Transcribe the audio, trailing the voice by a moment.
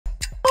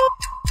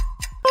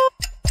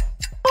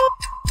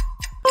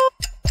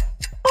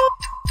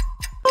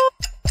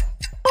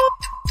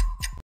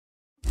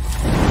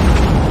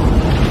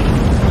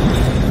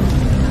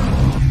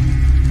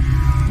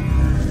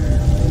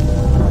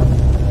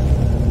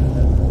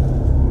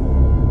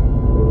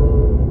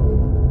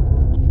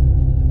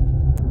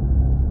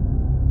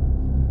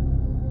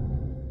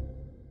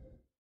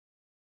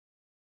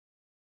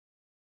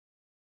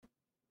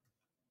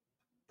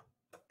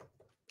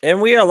And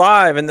we are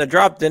live, and the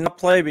drop did not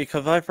play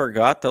because I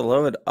forgot to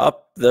load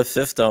up the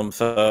system.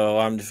 So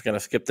I'm just going to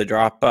skip the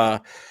drop.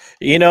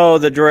 You know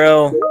the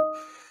drill,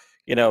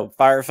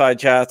 fireside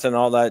chats and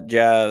all that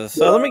jazz.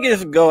 So let me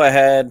just go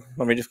ahead.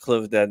 Let me just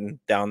close down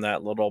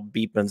that little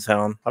beeping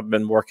sound. I've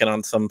been working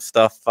on some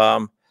stuff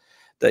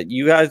that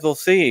you guys will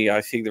see. I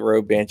see the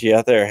Rogue Banshee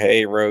out there.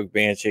 Hey, Rogue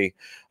Banshee.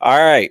 All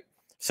right.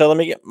 So let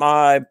me get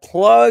my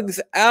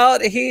plugs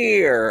out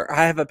here.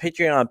 I have a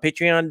Patreon,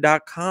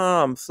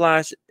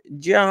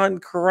 patreon.com/John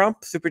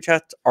Crump. Super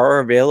chats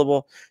are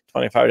available.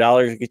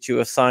 $25 to get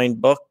you a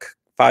signed book.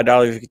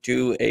 $5 to get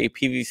you a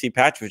PVC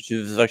patch, which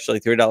is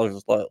actually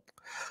 $3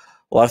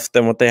 less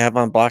than what they have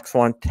on Black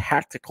Swan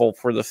Tactical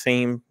for the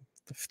same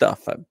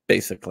stuff,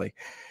 basically.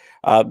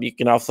 You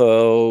can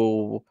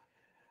also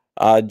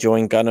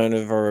join Gun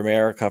Owners of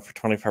America for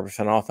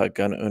 25% off at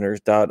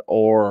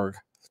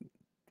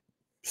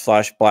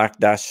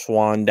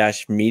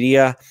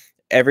gunowners.org/black-swan-media.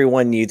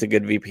 Everyone needs a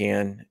good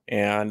VPN,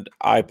 and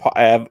I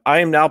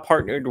am now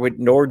partnered with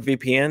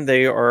NordVPN.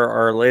 They are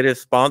our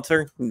latest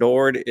sponsor.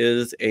 Nord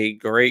is a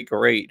great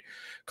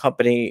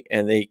company,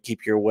 and they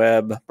keep your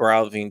web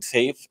browsing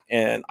safe.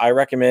 And I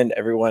recommend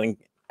everyone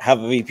have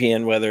a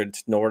VPN, whether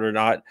it's Nord or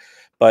not.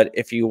 But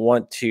if you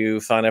want to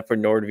sign up for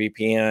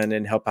NordVPN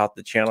and help out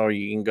the channel,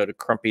 you can go to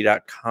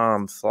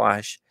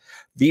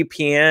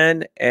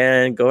crumpy.com/VPN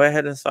and go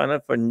ahead and sign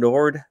up for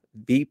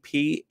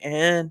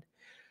NordVPN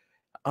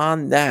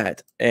on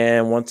that.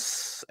 And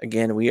once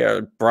again, we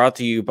are brought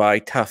to you by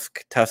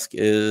Tusk. Tusk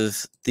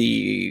is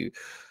the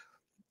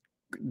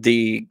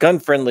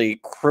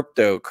gun-friendly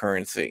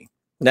cryptocurrency.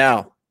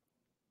 Now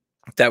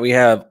that we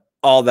have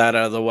all that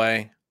out of the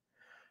way,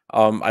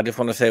 I just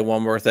want to say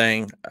one more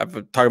thing. I've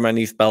been talking to my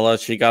niece Bella.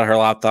 She got her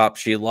laptop.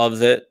 She loves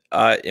it.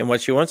 And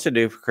what she wants to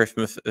do for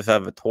Christmas is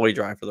have a toy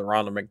drive for the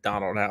Ronald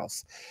McDonald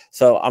House.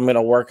 So I'm going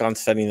to work on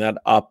setting that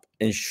up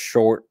in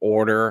short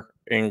order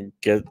and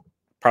get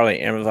probably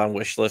Amazon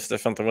wish list or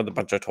something with a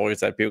bunch of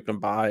toys that people can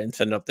buy and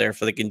send up there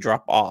so they can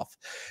drop off.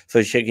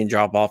 So she can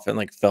drop off and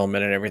like film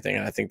it and everything.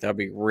 And I think that'd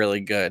be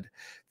really good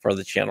for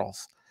the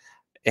channels.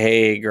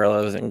 Hey,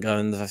 Gorillas and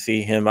Guns. I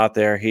see him out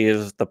there. He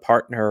is the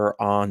partner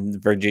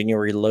on Virginia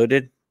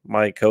Reloaded,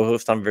 my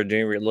co-host on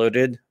Virginia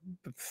Reloaded,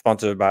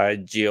 sponsored by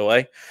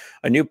GOA,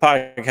 a new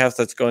podcast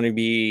that's going to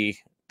be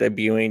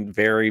debuting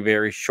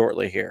very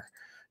shortly here.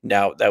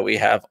 Now that we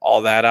have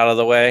all that out of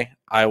the way,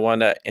 I want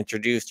to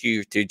introduce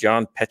you to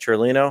John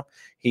Petrolino.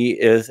 He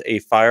is a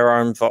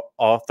firearms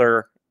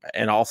author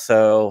and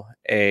also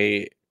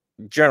a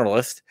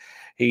journalist.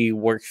 He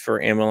works for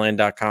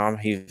AmmoLand.com.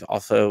 He's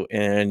also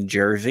in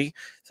Jersey.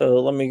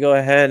 So let me go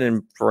ahead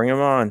and bring him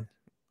on.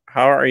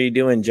 How are you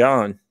doing,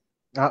 John?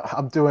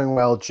 I'm doing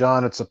well,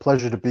 John. It's a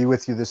pleasure to be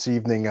with you this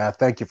evening.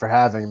 Thank you for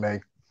having me.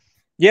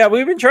 Yeah,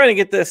 we've been trying to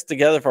get this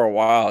together for a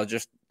while.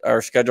 Just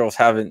our schedules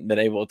haven't been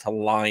able to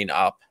line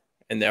up,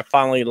 and they're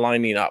finally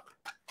lining up.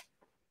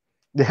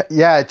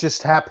 Yeah, it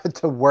just happened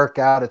to work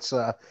out. It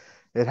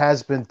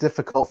has been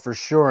difficult for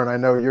sure, and I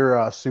know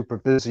you're super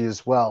busy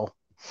as well.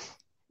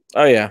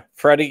 Oh yeah,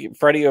 Freddie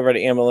over at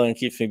AmmoLand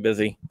keeps me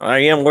busy. I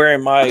am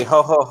wearing my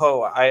ho ho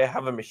ho. I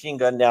have a machine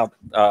gun now.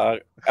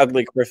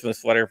 Ugly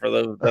Christmas sweater for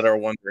those that are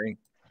wondering.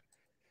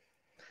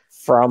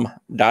 From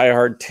Die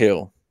Hard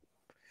 2.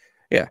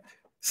 Yeah.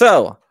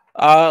 So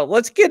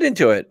let's get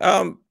into it.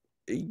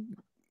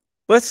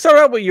 Let's start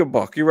out with your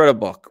book. You wrote a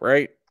book,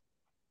 right?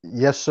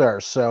 Yes,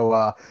 sir. So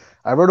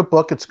I wrote a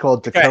book. It's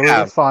called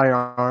Decoding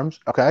Firearms.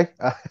 Okay.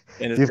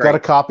 You've got a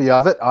copy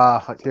of it.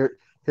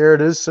 Here it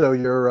is.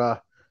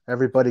 So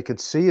everybody could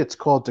see. It's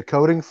called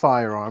Decoding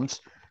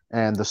Firearms,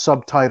 and the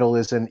subtitle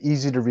is An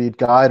Easy-to-Read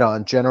Guide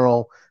on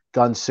General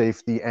Gun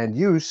Safety and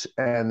Use.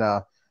 And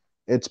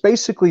it's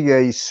basically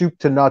a soup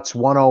to nuts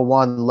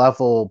 101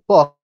 level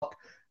book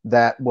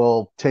that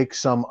will take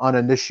some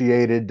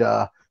uninitiated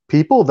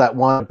people that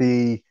want to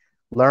be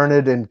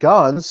learned in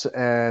guns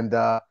and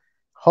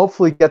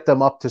hopefully get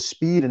them up to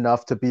speed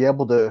enough to be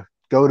able to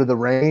go to the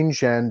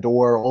range and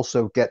or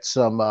also get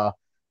some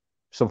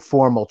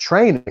formal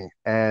training.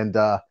 And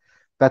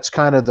that's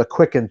kind of the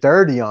quick and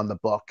dirty on the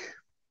book.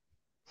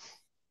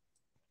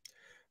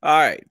 All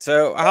right.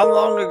 So how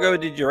long ago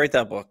did you write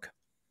that book?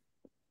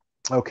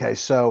 Okay,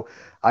 so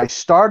I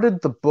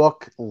started the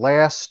book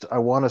last, I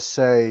want to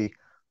say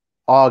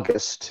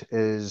August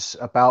is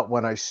about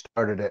when I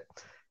started it.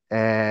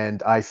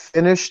 And I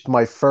finished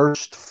my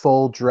first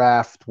full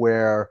draft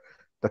where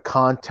the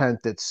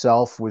content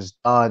itself was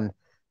done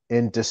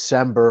in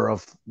December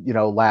of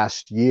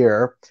last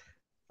year.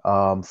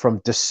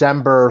 From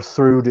December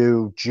through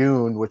to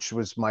June, which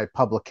was my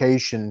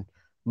publication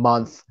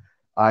month,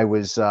 I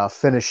was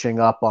finishing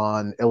up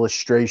on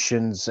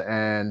illustrations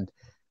and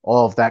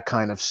all of that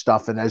kind of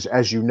stuff. And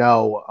as you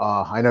know,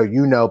 I know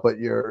you know, but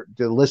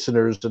the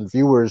listeners and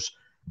viewers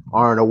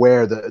aren't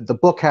aware, the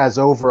book has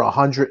over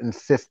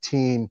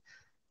 115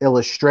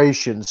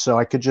 illustrations. So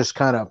I could just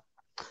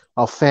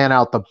I'll fan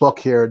out the book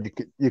here.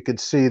 You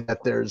could see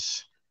that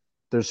there's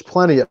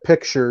plenty of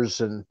pictures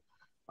and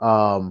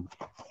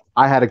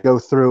I had to go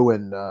through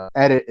and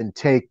edit and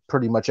take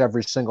pretty much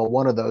every single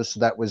one of those. So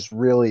that was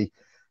really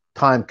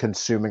time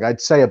consuming.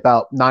 I'd say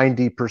about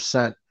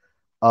 90%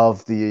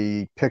 of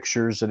the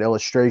pictures and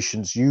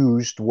illustrations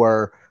used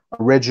were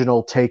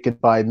original, taken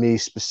by me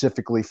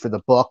specifically for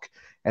the book,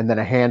 and then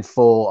a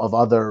handful of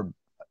other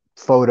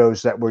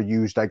photos that were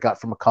used I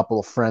got from a couple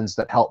of friends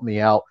that helped me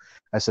out.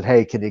 I said,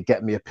 "Hey, can you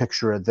get me a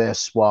picture of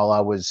this while I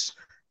was,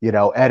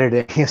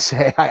 editing?" You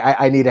say,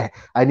 I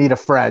need a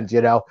friend,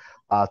 to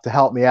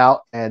help me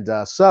out, and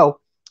so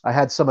I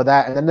had some of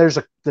that, and then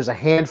there's a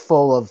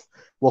handful of,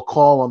 we'll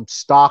call them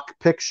stock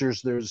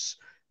pictures. There's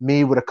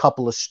me with a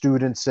couple of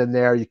students in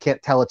there. You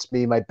can't tell it's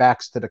me. My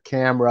back's to the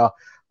camera.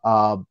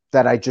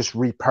 That I just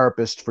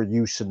repurposed for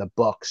use in the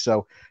book.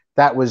 So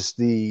that was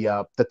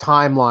the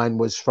timeline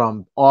was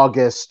from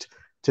August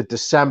to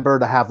December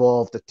to have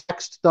all of the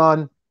text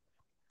done,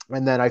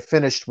 and then I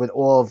finished with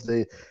all of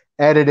the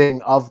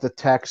editing of the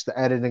text, the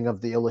editing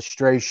of the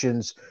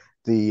illustrations,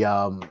 the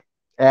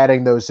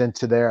adding those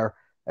into there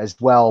as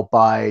well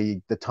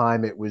by the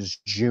time it was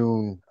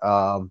June.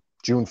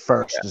 June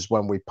 1st is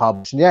when we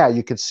published. And yeah,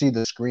 you can see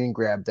the screen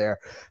grab there.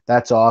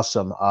 That's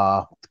awesome.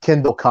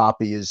 Kindle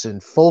copy is in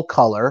full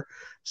color,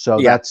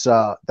 so that's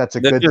a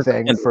good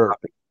thing for.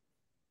 Copy.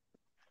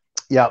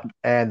 Yep,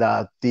 and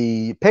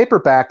the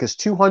paperback is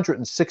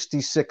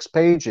 266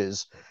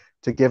 pages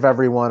to give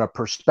everyone a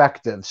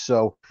perspective.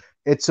 So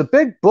it's a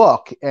big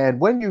book, and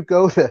when you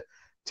go to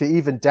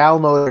even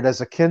download it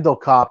as a Kindle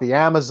copy,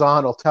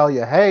 Amazon will tell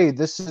you, "Hey,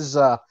 this is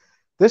a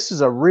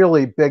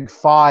really big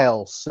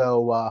file."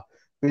 So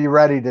be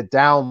ready to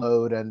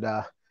download, and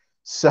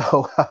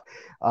so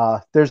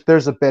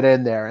there's a bit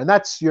in there, and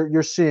that's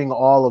you're seeing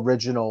all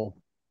original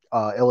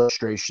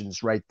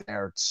illustrations right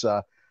there.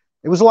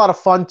 It was a lot of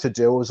fun to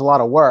do. It was a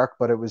lot of work,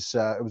 but it was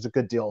a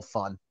good deal of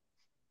fun.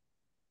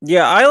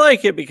 Yeah, I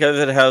like it because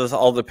it has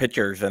all the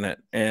pictures in it,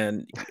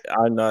 and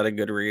I'm not a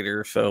good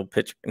reader, so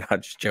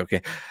not just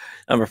joking.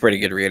 I'm a pretty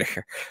good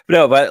reader.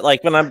 But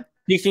like when I'm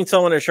teaching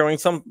someone or showing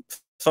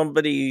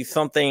somebody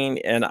something,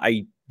 and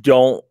I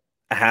don't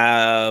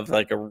have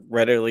like a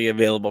readily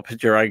available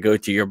picture, I go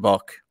to your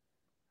book.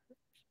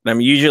 And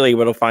I'm usually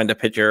able to find a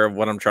picture of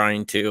what I'm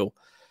trying to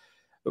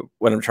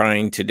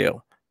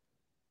do.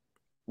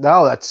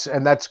 No,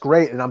 that's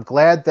great, and I'm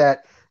glad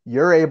that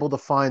you're able to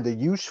find a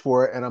use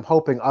for it, and I'm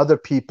hoping other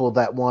people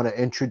that want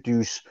to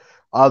introduce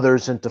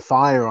others into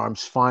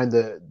firearms find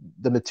the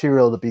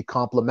material to be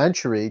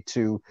complementary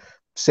to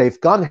safe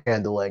gun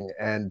handling.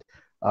 And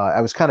I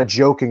was kind of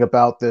joking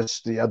about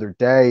this the other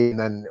day, and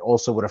then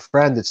also with a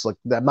friend. It's like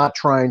I'm not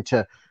trying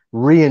to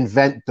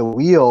reinvent the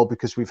wheel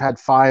because we've had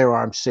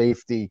firearm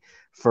safety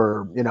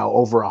for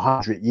over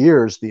 100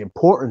 years. The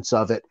importance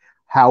of it,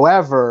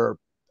 however,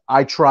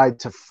 I tried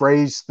to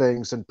phrase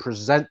things and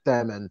present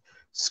them and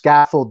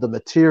scaffold the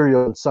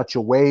material in such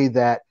a way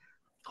that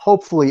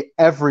hopefully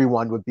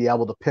everyone would be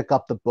able to pick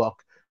up the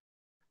book,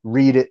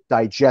 read it,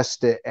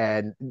 digest it,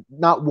 and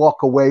not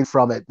walk away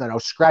from it,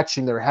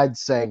 scratching their head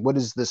saying, "What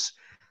is this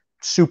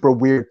super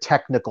weird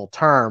technical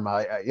term?"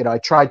 I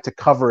tried to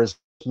cover as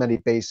many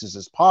bases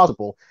as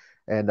possible,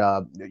 and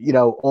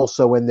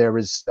also in there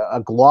is a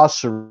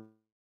glossary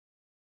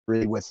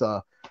with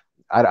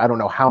I don't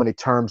know how many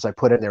terms I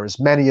put in there, as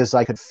many as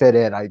I could fit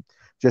in. I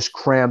just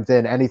crammed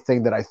in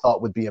anything that I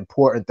thought would be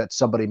important that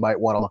somebody might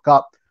want to look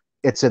up.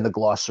 It's in the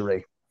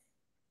glossary.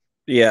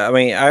 Yeah, I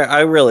mean, I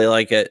really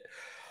like it.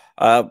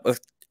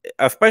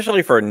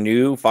 Especially for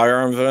new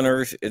firearms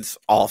owners, it's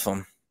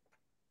awesome.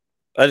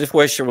 I just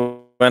wish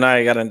when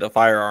I got into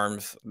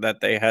firearms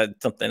that they had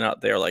something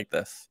out there like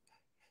this.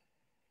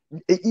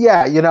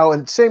 Yeah,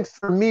 and same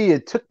for me.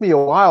 It took me a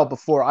while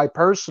before I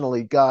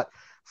personally got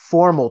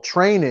formal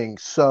training.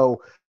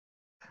 So,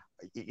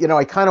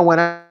 I kind of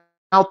went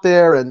out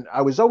there, and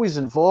I was always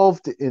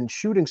involved in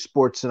shooting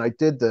sports, and I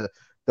did the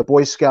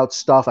Boy Scout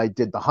stuff. I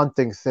did the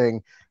hunting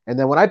thing. And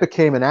then when I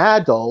became an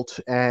adult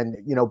and,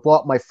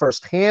 bought my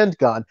first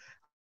handgun,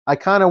 I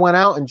kind of went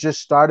out and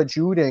just started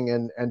shooting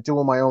and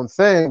doing my own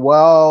thing.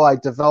 Well, I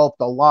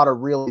developed a lot of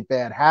really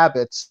bad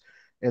habits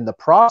in the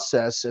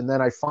process. And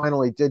then I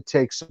finally did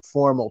take some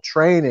formal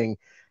training.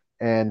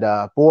 And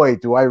boy,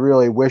 do I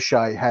really wish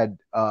I had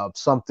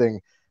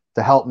something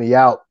to help me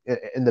out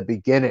in the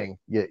beginning.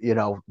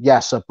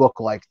 Yes, a book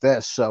like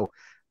this. So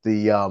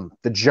the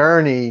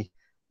journey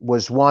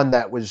was one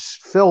that was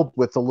filled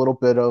with a little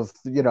bit of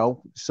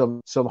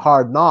some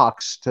hard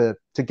knocks to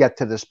get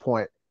to this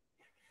point.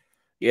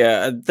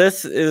 Yeah,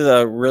 this is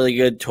a really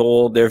good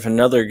tool. There's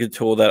another good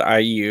tool that I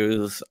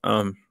use.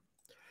 I'm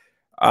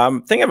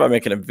thinking about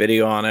making a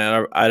video on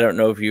it. I don't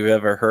know if you've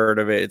ever heard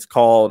of it. It's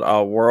called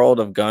World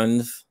of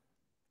Guns.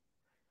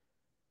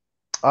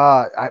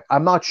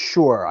 I'm not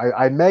sure.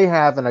 I may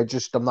have, and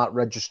I'm not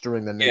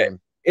registering the name. Yeah,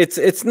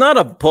 it's not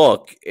a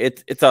book.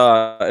 It's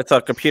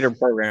a computer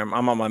program.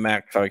 I'm on my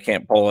Mac, so I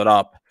can't pull it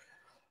up.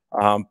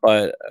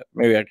 But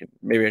maybe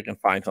I can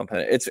find something.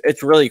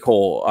 It's really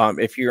cool.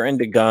 If you're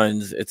into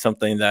guns, it's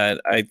something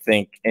that I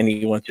think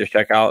anyone should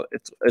check out.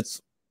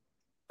 It's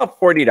about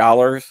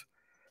 $40.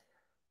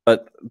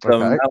 but the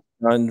amount Okay. of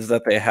guns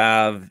that they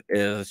have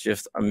is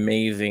just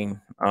amazing.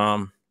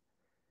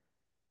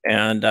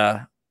 And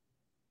let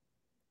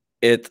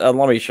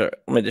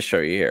me just show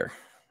you here.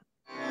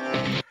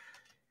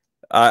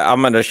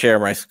 I'm going to share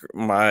my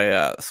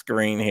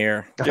screen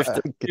here just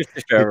to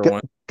show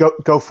everyone.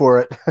 Go for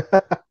it.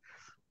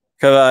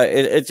 Because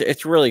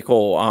it's really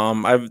cool.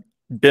 I've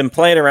been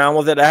playing around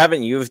with it. I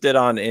haven't used it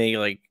on any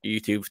like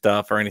YouTube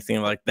stuff or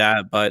anything like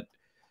that, but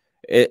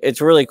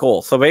it's really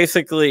cool. So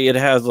basically, it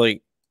has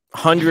like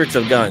hundreds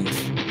of guns.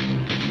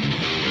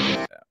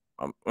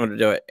 I'm going to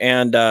do it,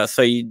 and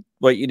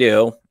what you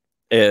do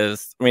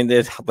is, I mean,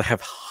 they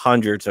have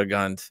hundreds of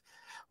guns.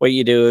 What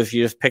you do is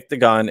you just pick the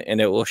gun,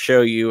 and it will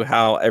show you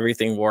how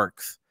everything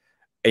works,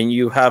 and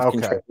you have Okay.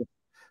 control.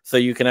 So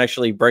you can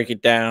actually break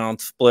it down,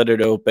 split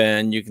it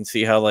open. You can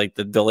see how like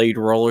the delayed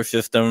roller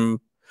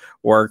system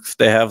works.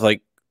 They have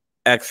like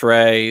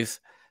X-rays,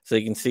 so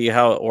you can see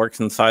how it works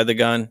inside the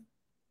gun.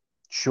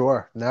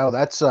 Sure. No,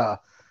 that's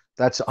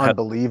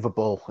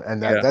unbelievable,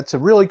 and Yeah, that's a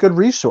really good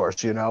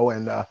resource, you know.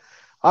 And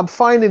I'm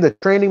finding the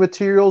training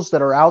materials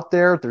that are out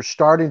there, they're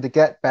starting to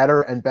get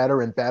better and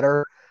better and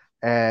better.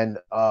 And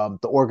the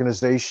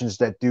organizations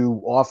that do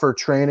offer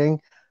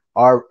training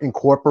are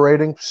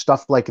incorporating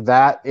stuff like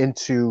that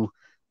into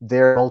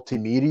their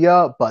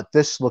multimedia. But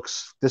this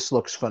looks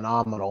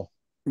phenomenal.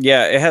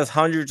 yeah. It has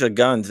hundreds of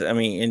guns. I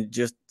mean, and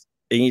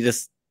you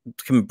just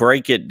can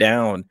break it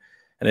down,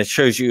 and it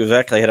shows you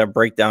exactly how to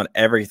break down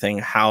everything,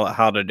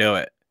 how to do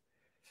it.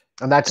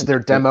 And that's And their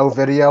demo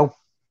video.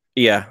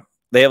 yeah,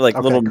 they have like Okay,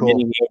 little mini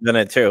cool. games in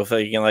it too, so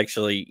you can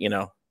actually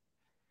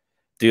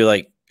do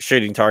like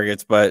shooting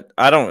targets. But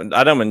I don't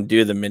even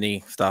do the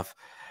mini stuff,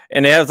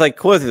 and it has like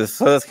quizzes,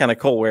 so that's kind of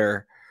cool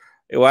where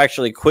it will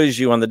actually quiz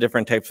you on the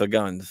different types of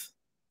guns.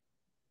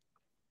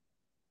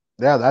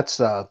 Yeah, that's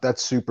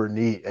super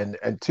neat. And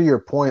to your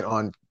point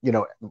on,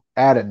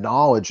 added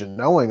knowledge and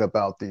knowing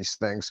about these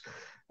things,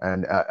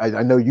 and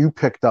I know you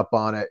picked up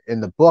on it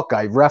in the book.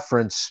 I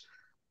reference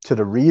to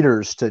the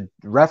readers to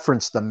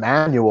reference the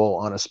manual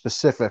on a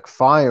specific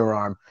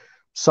firearm,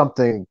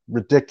 something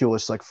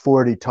ridiculous like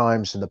 40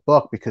 times in the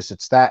book, because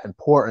it's that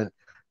important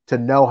to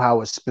know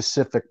how a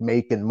specific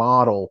make and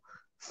model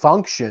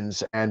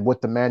functions and what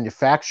the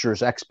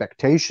manufacturer's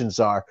expectations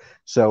are.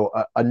 So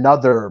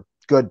another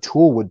good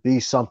tool would be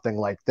something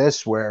like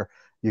this, where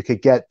you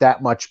could get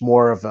that much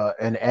more of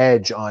an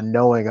edge on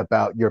knowing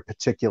about your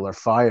particular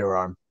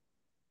firearm.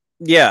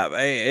 Yeah,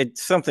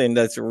 it's something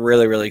that's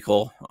really really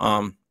cool.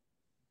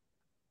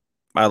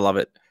 I love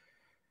it.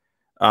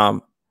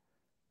 Um,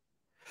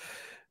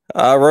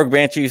 Rogue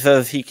Banshee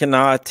says he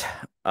cannot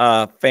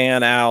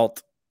fan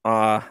out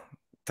uh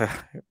the,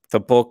 the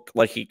book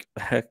like he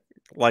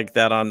like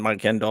that on my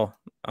Kindle.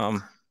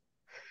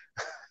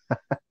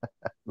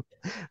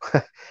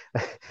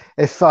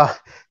 If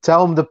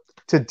tell him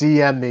to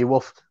DM me,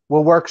 we'll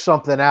work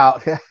something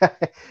out.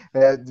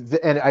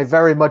 And I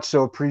very much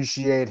so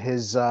appreciate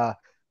his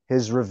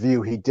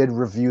review. He did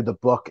review the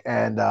book,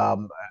 and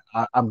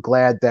I'm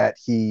glad that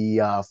he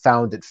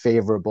found it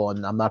favorable.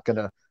 And I'm not going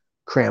to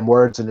cram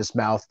words in his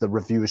mouth. The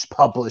review is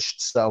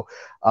published, so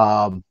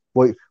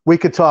we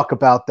could talk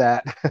about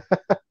that.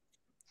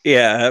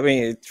 Yeah, I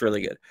mean it's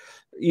really good.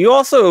 You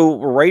also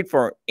write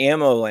for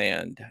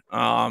AmmoLand.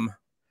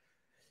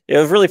 It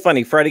was really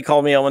funny. Freddie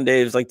called me out one day.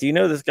 He was like, "Do you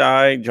know this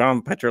guy,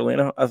 John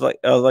Petrolino?" I was like,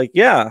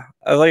 "Yeah."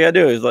 I was like, "I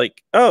do." He's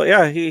like, "Oh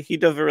yeah, he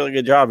does a really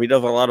good job. He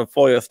does a lot of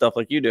FOIA stuff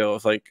like you do." I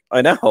was like,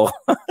 "I know."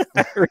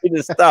 I read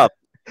his stuff.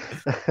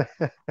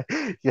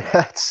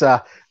 Yeah,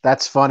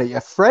 that's funny. Yeah,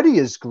 Freddie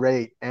is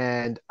great,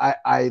 and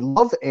I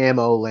love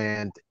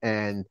AmmoLand.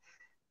 And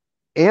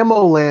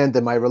AmmoLand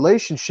and my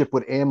relationship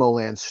with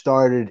AmmoLand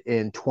started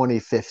in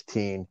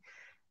 2015.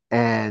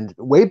 And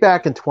way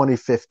back in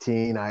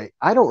 2015, I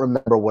don't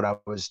remember what I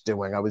was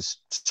doing. I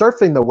was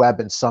surfing the web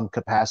in some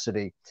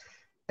capacity,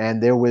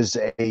 and there was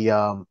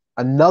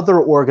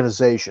another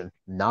organization,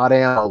 not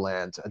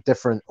AmmoLand, a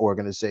different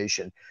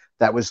organization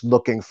that was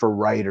looking for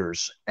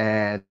writers.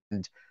 And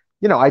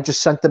I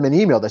just sent them an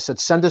email. They said,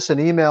 "Send us an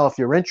email if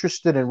you're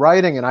interested in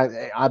writing." And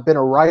I've been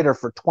a writer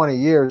for 20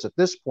 years at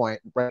this point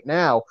right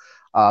now.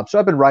 So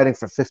I've been writing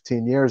for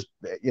 15 years,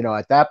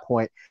 at that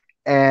point.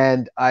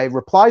 And I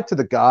replied to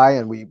the guy,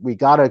 and we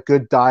got a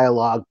good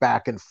dialogue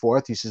back and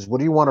forth. He says, "What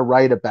do you want to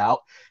write about?"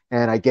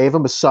 And I gave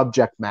him a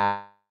subject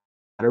matter.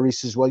 He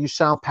says, "Well, you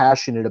sound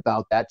passionate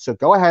about that, so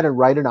go ahead and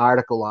write an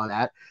article on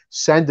that,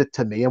 send it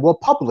to me, and we'll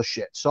publish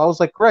it." So I was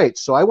like, "Great."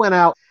 So I went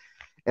out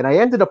and I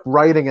ended up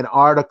writing an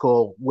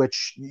article,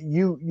 which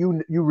you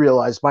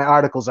realize my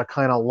articles are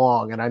kind of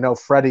long, and I know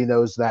Freddie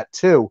knows that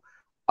too.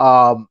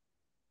 Um,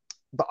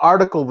 the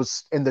article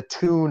was in the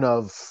tune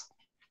of,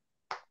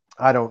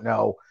 I don't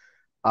know,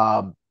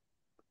 um,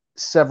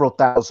 several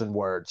thousand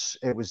words.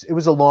 It was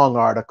a long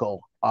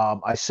article.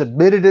 I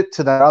submitted it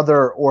to that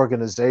other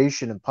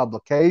organization and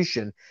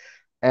publication,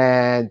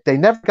 and they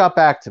never got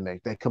back to me.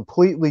 They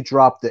completely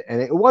dropped it,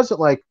 and it wasn't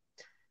like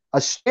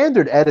a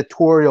standard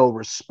editorial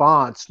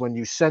response when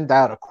you send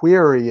out a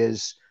query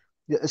is,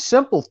 A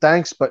simple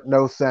thanks, but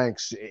no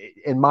thanks,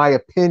 in my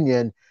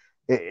opinion,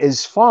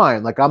 is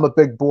fine. Like, I'm a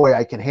big boy,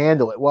 I can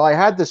handle it. Well, I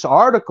had this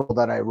article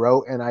that I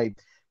wrote, and I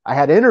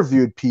had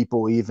interviewed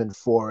people even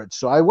for it.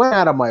 So I went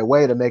out of my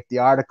way to make the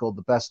article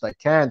the best I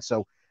can.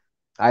 So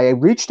I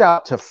reached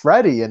out to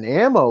Freddie in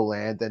Ammo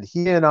Land, and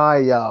he and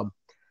I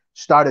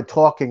started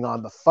talking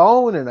on the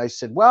phone. And I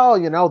said, well,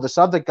 this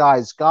other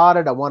guy's got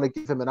it. I want to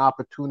give him an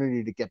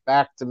opportunity to get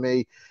back to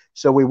me.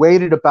 So we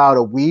waited about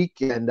a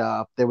week, and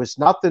there was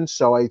nothing.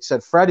 So I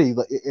said, Freddie,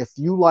 if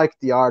you like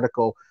the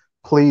article,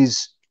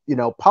 please,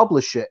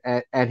 publish it.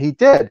 And he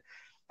did.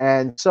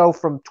 And so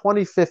from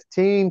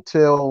 2015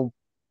 till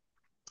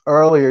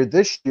earlier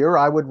this year,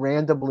 I would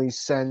randomly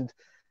send,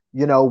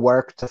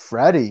 work to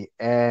Freddie.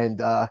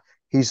 And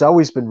he's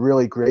always been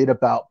really great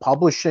about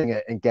publishing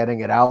it and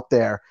getting it out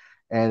there.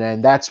 And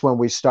then that's when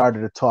we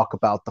started to talk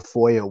about the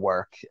FOIA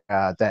work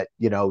that,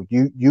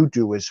 you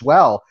do as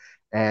well.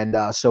 And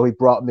so he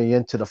brought me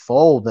into the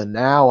fold, and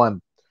now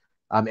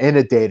I'm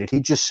inundated. He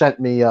just sent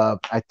me,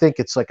 I think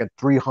it's like a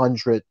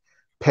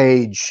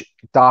 300-page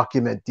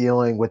document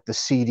dealing with the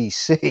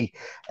CDC.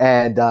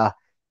 And,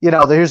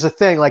 here's the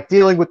thing, like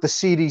dealing with the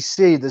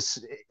CDC,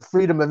 this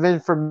Freedom of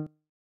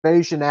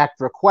Information Act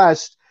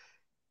request,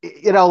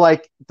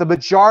 like the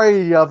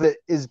majority of it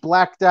is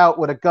blacked out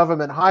with a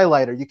government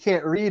highlighter. You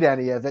can't read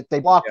any of it. They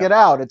block it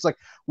out. It's like,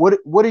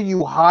 what are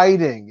you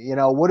hiding?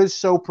 What is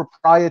so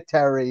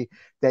proprietary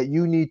that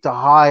you need to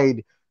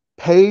hide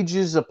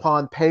pages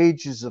upon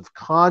pages of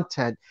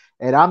content?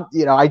 And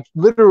I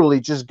literally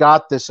just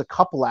got this a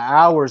couple of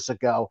hours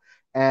ago.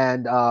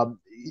 And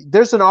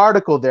there's an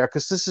article there,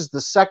 because this is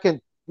the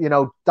second,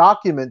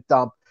 document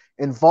dump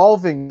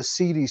involving the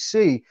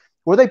CDC,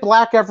 where they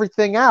black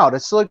everything out.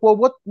 It's like, well,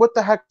 what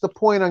the heck's the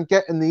point on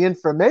getting the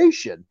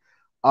information?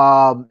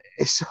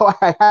 So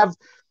I have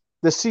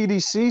the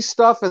CDC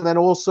stuff, and then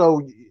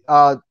also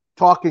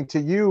talking to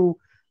you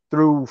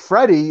through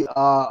Freddie,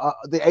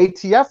 the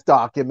ATF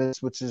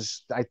documents, which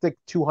is, I think,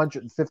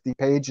 250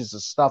 pages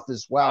of stuff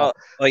as well.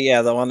 Oh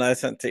yeah, the one I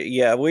sent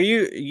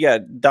to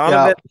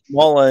Donovan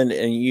Mullen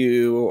and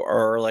you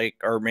are like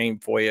our main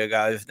FOIA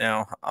guys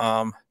now.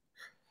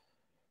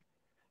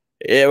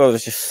 It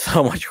was just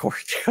so much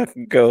work to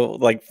go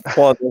like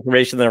pull out the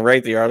information and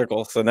write the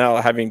article. So now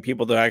having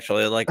people to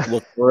actually like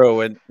look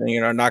through and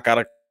knock out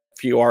a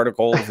few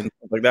articles and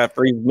stuff like that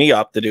frees me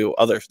up to do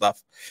other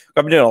stuff.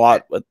 I've been doing a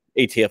lot with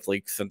ATF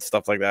leaks and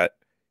stuff like that.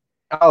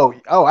 Oh,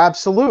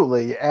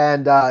 absolutely.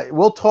 And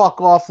we'll talk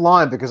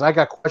offline, because I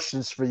got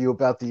questions for you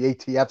about the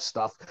ATF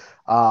stuff.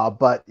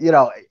 But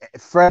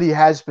Freddie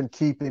has been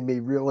keeping me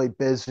really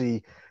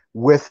busy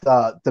with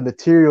the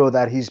material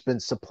that he's been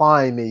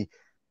supplying me.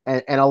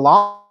 And a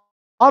lot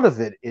of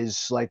it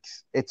is like,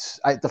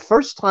 the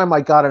first time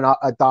I got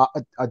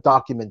a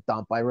document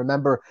dump, I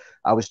remember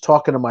I was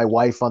talking to my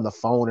wife on the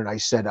phone, and I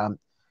said, I'm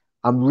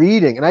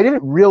reading, and I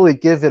didn't really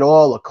give it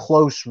all a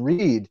close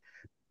read,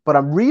 but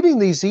I'm reading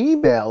these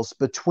emails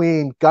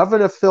between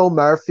Governor Phil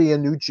Murphy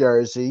in New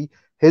Jersey,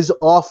 his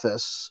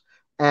office,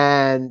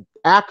 and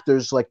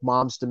actors like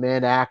Moms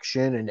Demand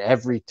Action and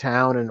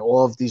Everytown and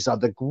all of these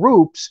other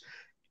groups.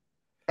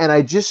 And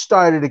I just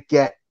started to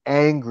get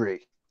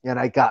angry. And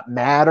I got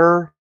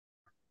madder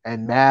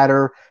and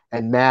madder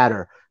and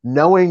madder,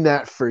 knowing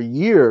that for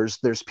years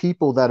there's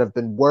people that have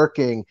been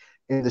working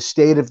in the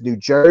state of New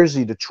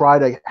Jersey to try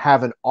to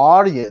have an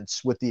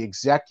audience with the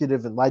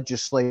executive and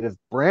legislative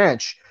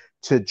branch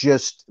to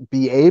just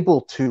be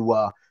able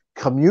to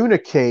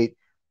communicate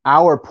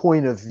our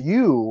point of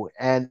view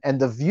and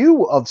the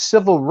view of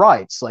civil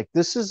rights. Like,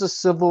 this is a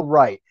civil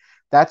right.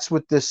 That's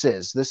what this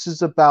is. This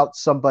is about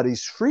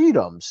somebody's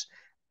freedoms.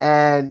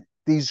 And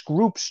these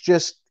groups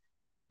just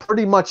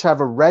pretty much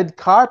have a red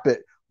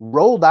carpet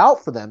rolled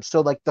out for them.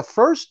 So like the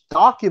first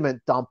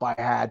document dump I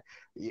had,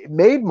 it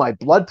made my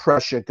blood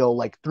pressure go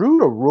like through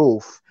the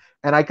roof.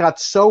 And I got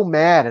so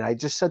mad, and I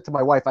just said to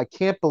my wife, I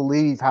can't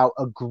believe how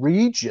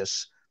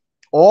egregious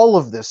all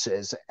of this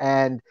is.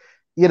 And,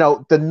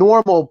 the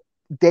normal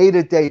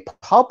day-to-day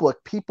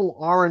public, people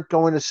aren't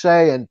going to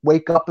say and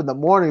wake up in the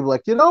morning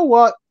like, you know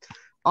what,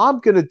 I'm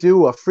going to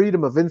do a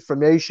Freedom of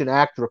Information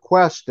Act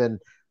request,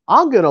 and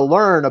I'm going to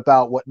learn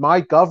about what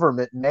my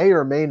government may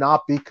or may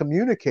not be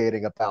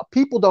communicating about.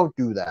 People don't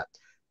do that.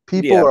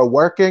 People are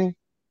working,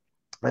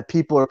 and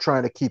people are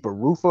trying to keep a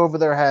roof over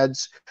their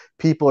heads.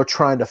 People are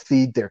trying to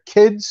feed their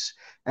kids,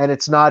 and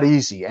it's not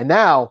easy. And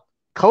now,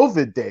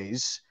 COVID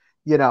days,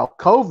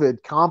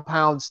 COVID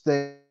compounds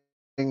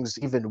things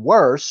even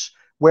worse,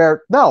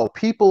 where no,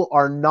 people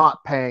are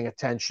not paying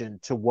attention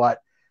to what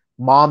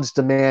Moms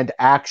Demand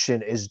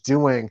Action is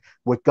doing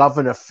with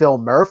Governor Phil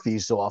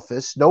Murphy's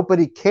office.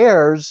 Nobody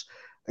cares,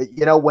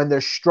 when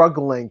they're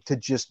struggling to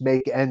just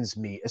make ends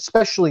meet,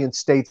 especially in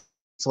states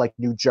like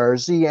New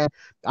Jersey. And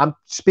I'm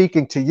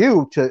speaking to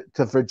you, to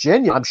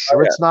Virginia. I'm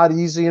sure it's not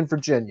easy in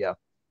Virginia.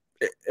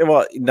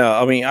 Well, no,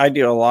 I mean, I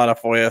do a lot of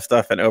FOIA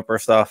stuff and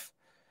Oprah stuff.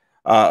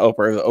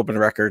 Oprah Open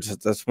Records,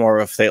 that's more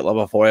of a state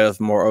level FOIA, is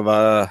more of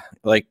a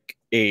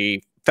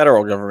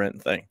federal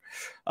government thing.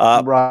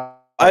 Right.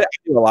 I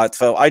do a lot.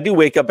 So I do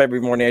wake up every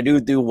morning. I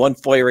do one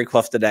FOIA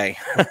request a day.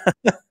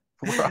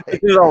 Right.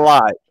 There's a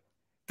lot.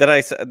 Then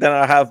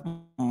I have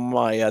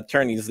my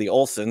attorneys, the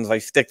Olsons. I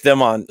stick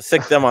them on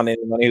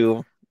anyone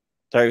who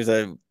tries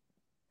to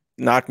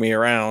knock me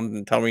around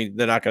and tell me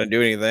they're not going to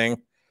do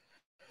anything.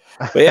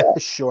 But yeah,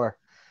 Sure.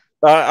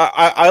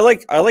 I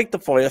like the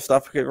FOIA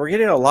stuff because we're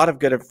getting a lot of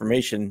good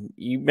information.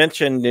 You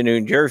mentioned the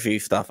New Jersey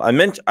stuff.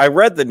 I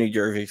read the New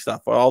Jersey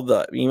stuff. All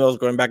the emails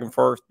going back and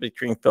forth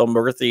between Phil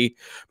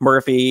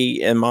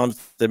Murphy and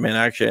Moms Demand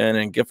Action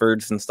and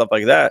Giffords and stuff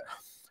like that.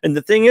 And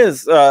the thing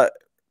is,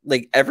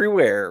 like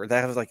everywhere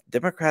that has like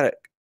Democrat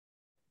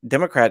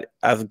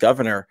as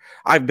governor,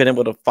 I've been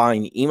able to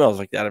find emails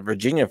like that. In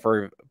Virginia,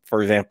 for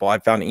example, I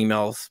found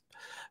emails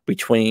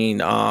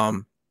between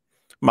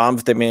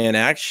Moms Demand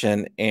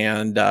Action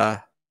and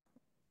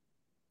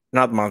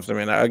not Moms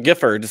Demand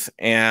Giffords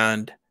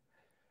and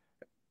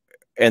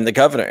the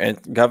governor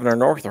and Governor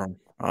Northam.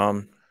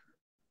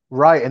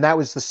 Right, and that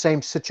was the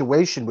same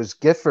situation. Was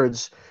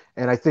Giffords,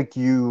 and I think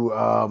you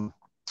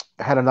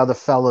had another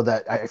fellow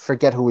that I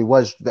forget who he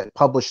was that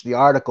published the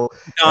article.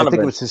 I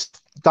think it was his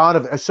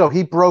Donovan. So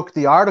he broke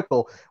the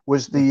article.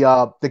 Was the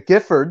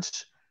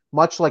Giffords,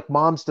 much like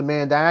Moms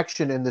Demand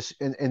Action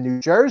in New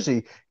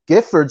Jersey?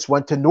 Giffords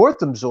went to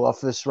Northam's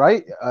office,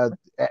 right,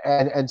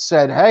 and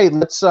said, "Hey,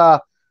 let's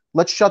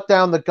shut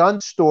down the gun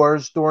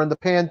stores during the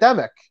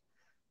pandemic."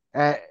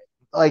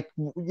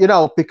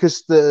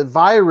 Because the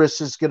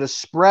virus is going to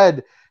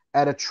spread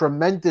at a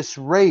tremendous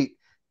rate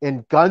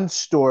in gun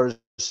stores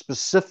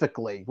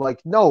specifically. Like,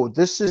 no,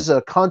 this is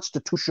a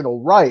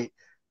constitutional right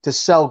to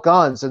sell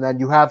guns. And then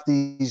you have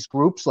these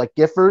groups like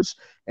Giffords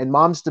and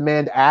Moms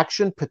Demand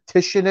Action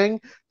petitioning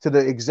to the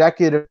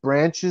executive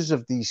branches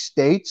of these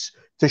states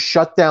to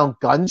shut down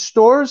gun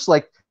stores.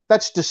 Like,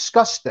 that's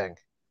disgusting.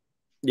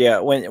 Yeah,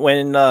 when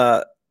we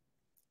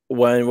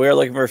were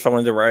looking for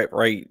someone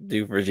to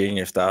do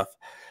Virginia stuff,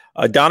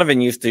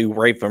 Donovan used to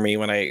write for me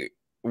when I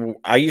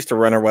used to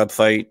run our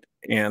website,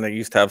 and I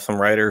used to have some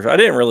writers. I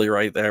didn't really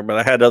write there, but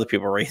I had other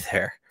people write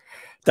there.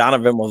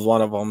 Donovan was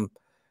one of them.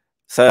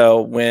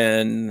 So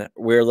when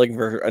we were looking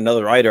for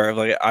another writer, I was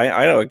like,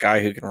 I know a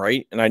guy who can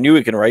write, and I knew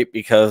he can write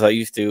because I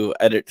used to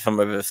edit some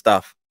of his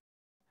stuff.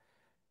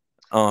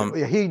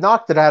 He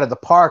knocked it out of the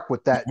park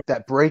with that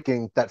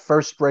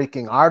first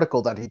breaking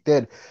article that he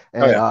did,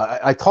 and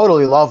I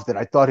totally loved it.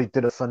 I thought he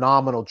did a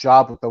phenomenal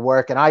job with the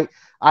work, and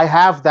I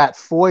have that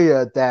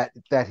FOIA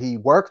that he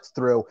worked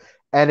through,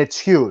 and it's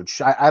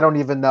huge. I don't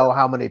even know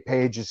how many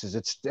pages is.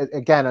 It's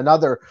again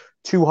another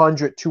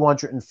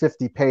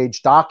 250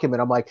 page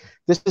document. I'm like,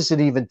 this isn't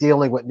even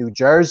dealing with New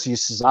Jersey. He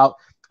says,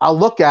 I'll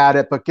look at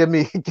it, but give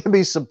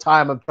me some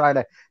time. I'm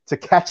trying to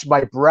catch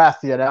my breath,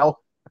 you know.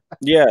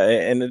 Yeah,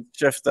 and it's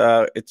just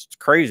it's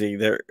crazy.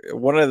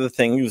 One of the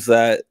things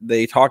that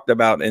they talked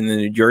about in the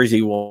New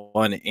Jersey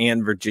one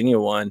and Virginia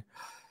one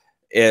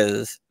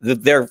is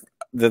that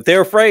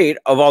they're afraid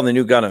of all the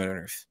new gun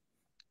owners.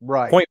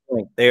 Right. Point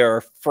blank, they are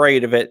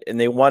afraid of it, and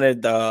they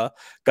wanted the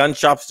gun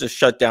shops to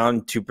shut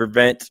down to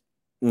prevent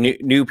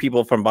new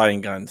people from buying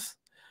guns.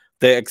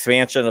 The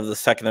expansion of the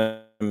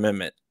Second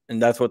Amendment.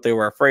 And that's what they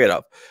were afraid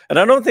of. And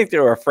I don't think they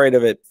were afraid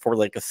of it for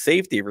like a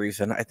safety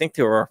reason. I think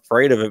they were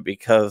afraid of it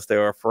because they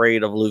were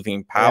afraid of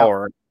losing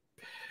power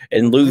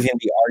and losing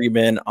the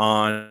argument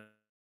on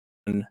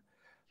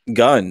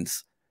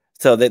guns.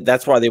 So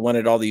that's why they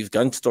wanted all these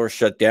gun stores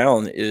shut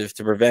down, is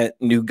to prevent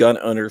new gun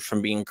owners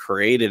from being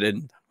created,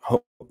 and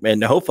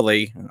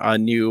hopefully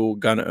new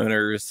gun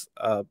owners,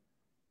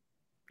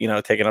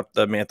 taking up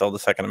the mantle of the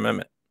Second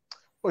Amendment.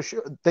 Well,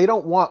 sure. They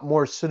don't want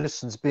more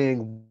citizens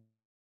being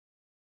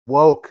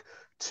woke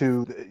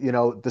to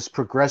this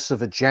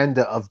progressive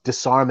agenda of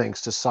disarming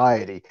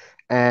society.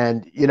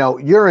 And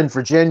you're in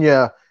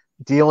Virginia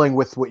dealing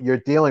with what you're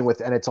dealing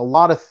with, and it's a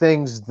lot of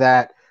things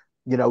that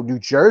New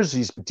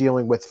Jersey's been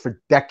dealing with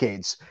for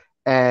decades.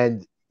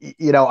 And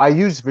I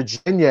use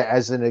Virginia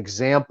as an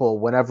example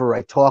whenever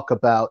I talk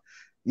about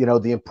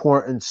the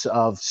importance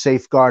of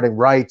safeguarding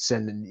rights,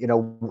 and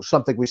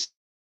something we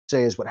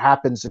say is what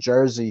happens in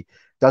Jersey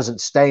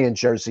doesn't stay in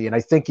Jersey. And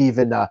I think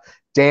even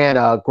Dan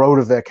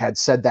Grodovic had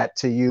said that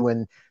to you,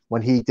 and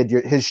when he did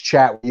his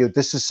chat with you,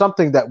 this is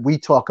something that we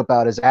talk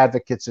about as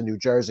advocates in New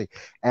Jersey.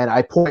 And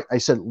I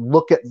said,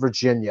 look at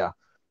Virginia.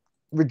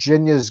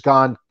 Virginia's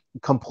gone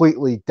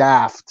completely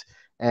daft.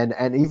 And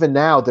even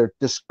now they're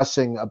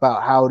discussing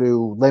about how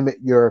to limit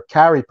your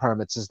carry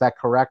permits. Is that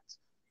correct?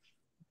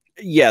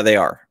 Yeah, they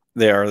are.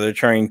 They're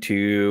trying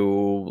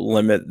to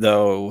limit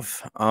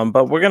those.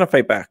 But we're going to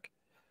fight back.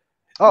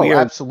 Oh,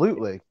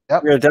 absolutely.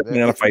 Yep. We're definitely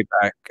going to fight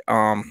back.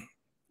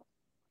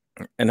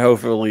 And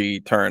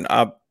hopefully turn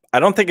up. I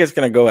don't think it's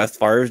going to go as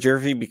far as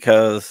Jersey,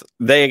 because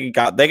they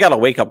got a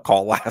wake up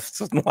call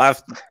last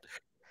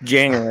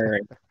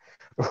January.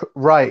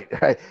 Right.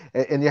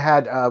 And you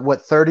had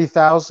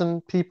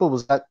 30,000 people?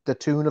 Was that the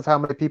tune of how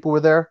many people were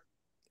there?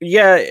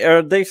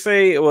 Yeah, they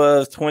say it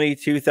was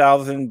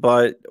 22,000,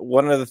 but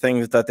one of the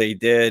things that they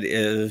did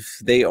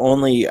is they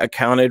only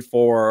accounted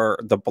for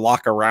the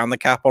block around the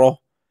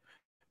Capitol.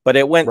 but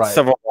it went Right.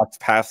 several blocks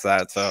past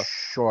that. So I'm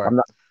Sure.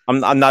 not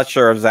I'm not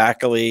sure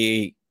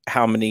exactly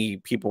how many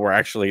people were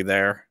actually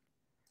there,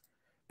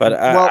 but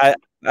Well,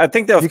 I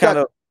think that was you kind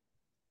got of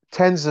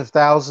tens of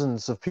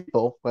thousands of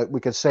people, we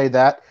could say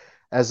that,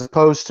 as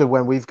opposed to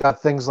when we've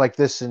got things like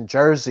this in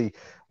Jersey,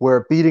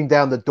 we're beating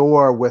down the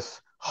door with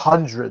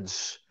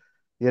hundreds,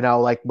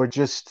 like we're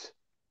just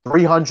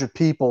 300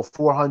 people,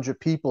 400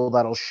 people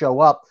that'll show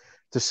up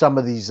to some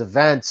of these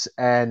events.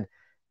 And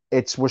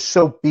we're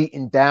so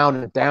beaten down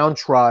and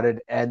downtrodden,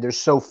 and there's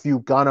so few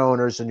gun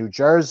owners in New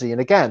Jersey. And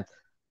again,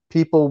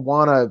 people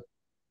want to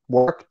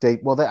work.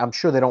 I'm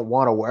sure they don't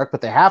want to work,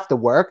 but they have to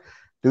work,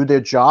 do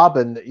their job,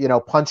 and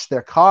punch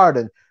their card.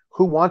 And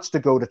who wants to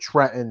go to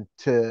Trenton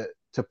to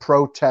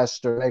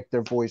protest or make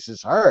their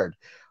voices heard?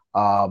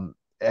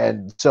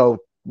 And so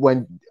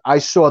when I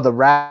saw the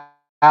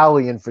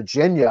rally in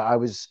Virginia, I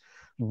was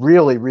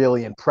really,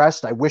 really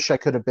impressed. I wish I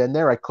could have been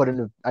there. I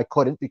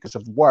couldn't because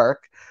of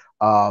work.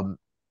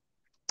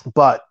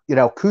 But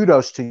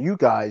kudos to you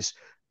guys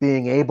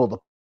being able to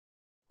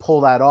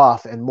pull that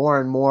off, and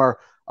more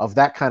of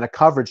that kind of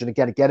coverage. And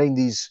again, getting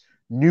these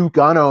new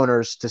gun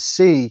owners to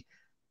see,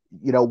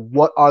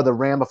 what are the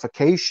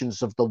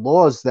ramifications of the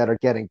laws that are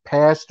getting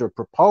passed or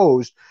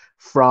proposed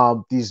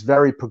from these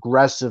very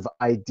progressive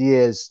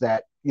ideas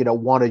that,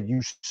 want to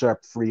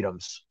usurp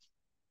freedoms.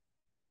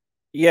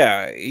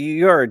 Yeah,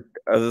 you're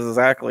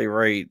exactly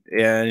right.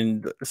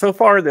 And so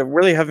far, there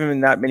really haven't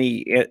been that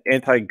many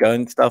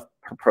anti-gun stuff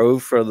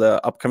proposed for the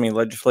upcoming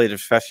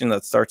legislative session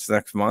that starts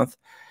next month.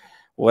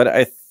 What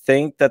I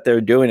think that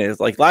they're doing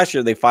is, like last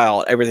year, they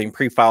pre-filed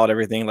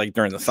everything like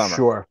during the summer.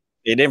 Sure.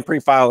 They didn't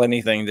pre-file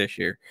anything this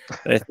year.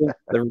 And I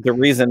think the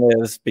reason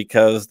is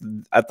because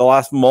at the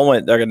last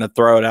moment, they're going to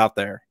throw it out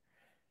there.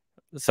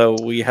 So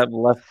we have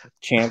less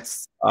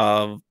chance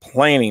of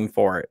planning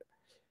for it.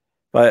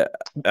 But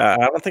I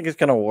don't think it's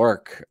going to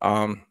work.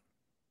 I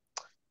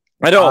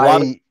know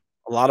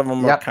a lot of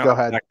them are kind go of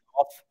ahead. backed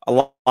off. A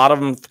lot of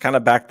them kind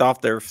of backed off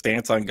their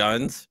stance on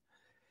guns.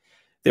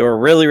 They were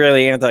really,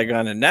 really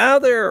anti-gun, and now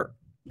they're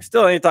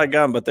still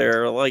anti-gun, but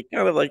they're like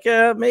kind of like,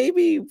 yeah,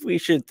 maybe we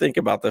should think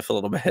about this a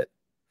little bit.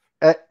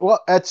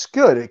 Well, that's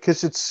good,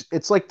 because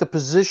it's like the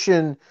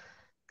position.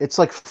 It's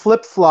like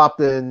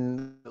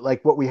flip-flopping,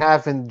 like what we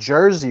have in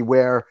Jersey,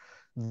 where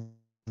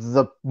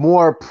the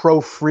more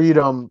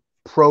pro-freedom,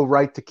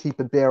 pro-right to keep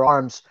and bear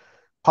arms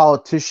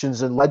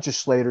politicians and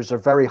legislators are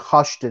very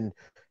hushed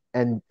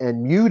and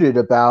muted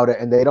about it,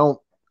 and they don't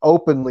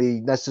openly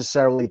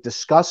necessarily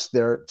discuss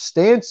their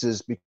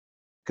stances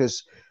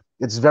because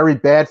it's very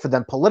bad for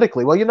them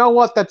politically. Well, you know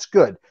what? That's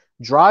good.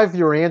 Drive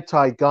your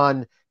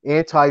anti-gun,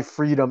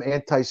 anti-freedom,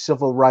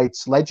 anti-civil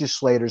rights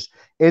legislators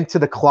into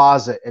the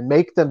closet and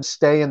make them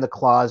stay in the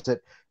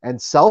closet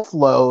and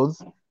self-loathe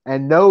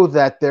and know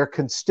that their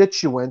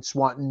constituents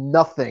want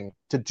nothing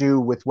to do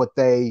with what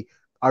they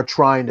are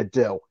trying to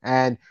do.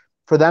 And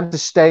for them to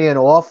stay in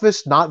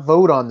office, not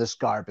vote on this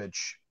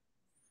garbage.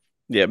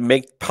 Yeah,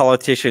 make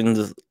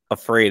politicians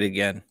afraid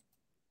again.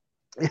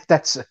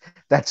 That's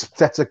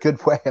a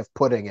good way of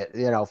putting it,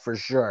 for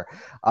sure.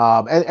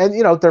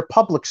 And they're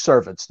public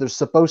servants. They're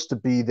supposed to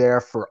be there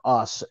for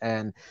us.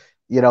 And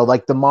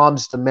like the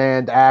Moms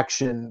Demand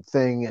Action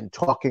thing, and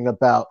talking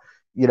about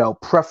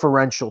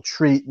preferential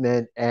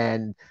treatment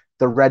and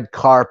the red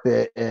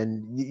carpet.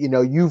 And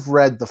you've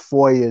read the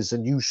FOIAs,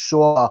 and you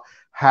saw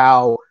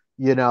how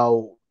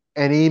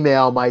an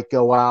email might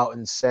go out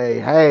and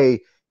say, hey,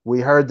 we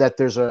heard that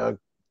there's a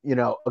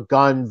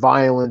gun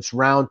violence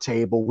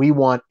roundtable. We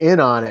want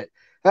in on it.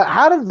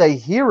 How did they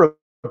hear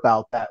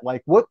about that?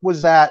 Like, what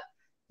was that?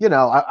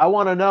 I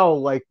want to know,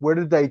 like, where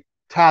did they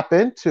tap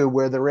into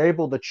where they're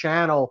able to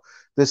channel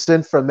this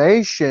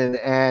information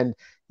and,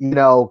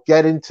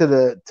 get into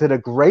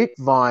the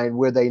grapevine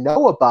where they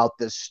know about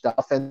this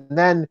stuff, and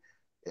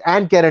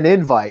get an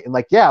invite, and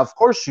like, yeah, of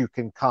course you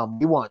can come.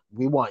 We want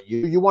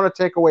you. You want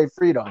to take away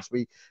freedoms.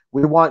 We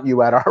want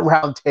you at our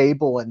round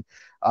table. And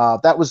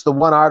that was the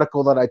one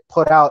article that I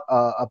put out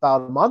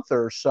about a month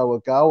or so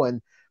ago.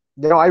 And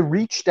I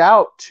reached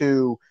out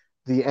to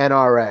the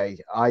NRA.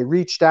 I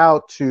reached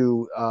out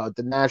to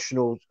the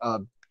National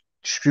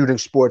Shooting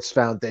Sports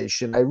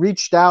Foundation. I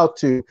reached out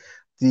to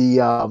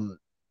the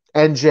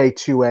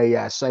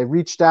NJ2AS. I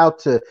reached out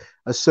to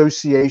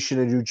Association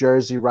of New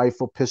Jersey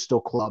Rifle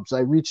Pistol Clubs. I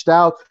reached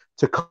out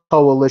to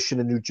Coalition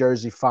of New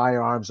Jersey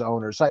Firearms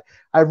Owners.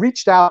 I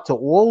reached out to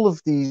all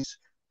of these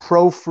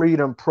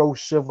pro-freedom,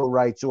 pro-civil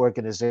rights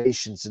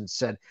organizations and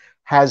said,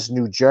 has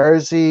New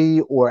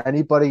Jersey or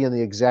anybody in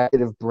the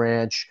executive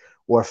branch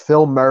or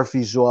Phil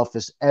Murphy's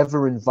office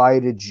ever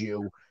invited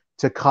you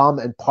to come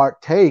and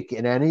partake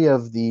in any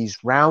of these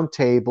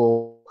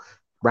roundtable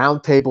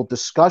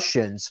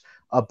discussions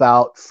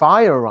about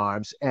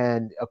firearms?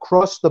 And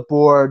across the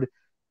board,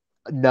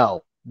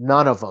 no,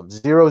 none of them.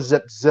 Zero,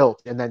 zip, zilt.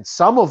 And then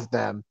some of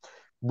them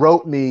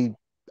wrote me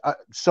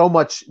so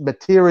much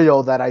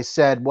material that I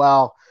said,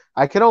 well,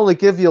 I can only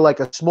give you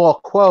like a small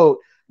quote.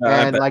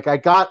 And like I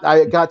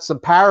got some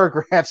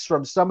paragraphs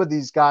from some of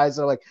these guys.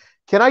 They're like,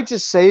 can I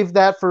just save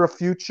that for a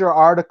future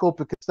article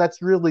because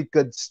that's really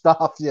good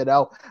stuff, you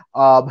know?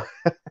 Um,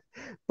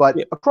 but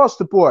Yeah. across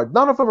the board,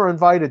 none of them are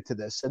invited to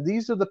this, and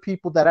these are the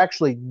people that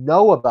actually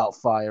know about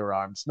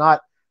firearms,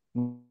 not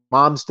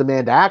moms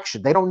demand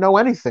action. They don't know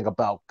anything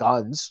about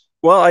guns.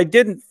 Well, I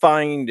didn't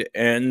find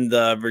in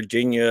the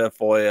Virginia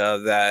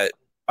FOIA that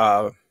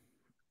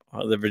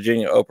the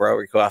Virginia Oprah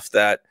request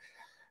that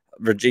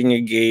Virginia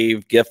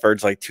gave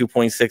Giffords like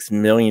 $2.6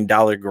 million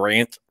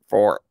grant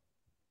for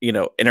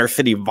inner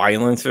city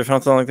violence or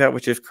something like that,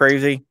 which is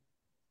crazy.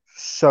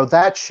 So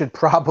that should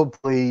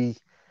probably,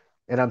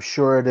 and I'm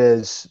sure it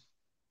is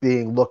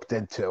being looked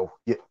into.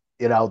 You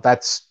know,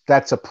 that's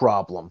a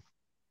problem.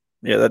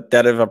 Yeah,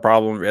 that is a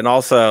problem. And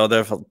also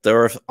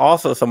there was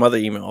also some other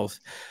emails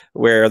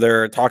where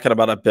they're talking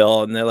about a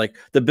bill and they're like,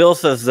 the bill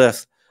says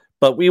this,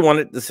 but we want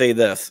it to say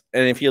this.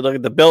 And if you look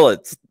at the bill,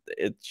 it's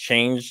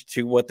changed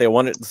to what they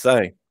want it to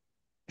say.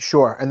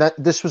 Sure. And that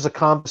this was a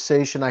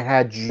conversation I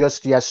had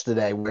just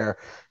yesterday where,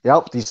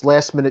 yep, these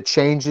last minute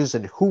changes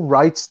and who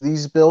writes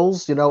these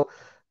bills, you know,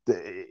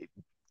 the,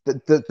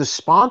 the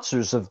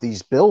sponsors of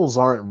these bills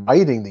aren't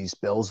writing these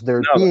bills.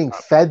 No,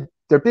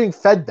 They're being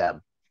fed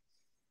them.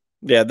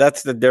 yeah,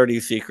 that's the dirty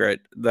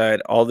secret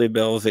that all the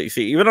bills that you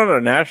see, even on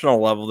a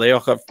national level, they Oh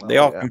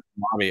all yeah. come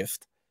from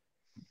lobbyists.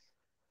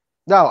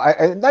 No,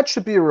 and that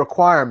should be a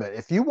requirement.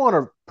 If you want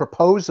to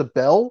propose a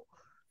bill,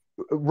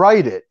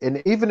 write it.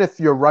 And even if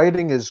your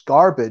writing is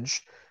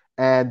garbage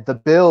and the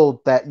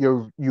bill that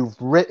you've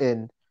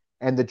written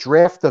and the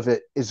draft of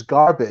it is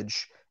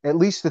garbage, at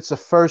least it's a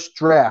first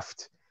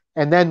draft.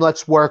 And then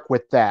let's work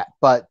with that.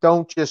 But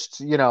don't just,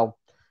 you know,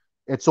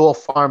 it's all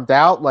farmed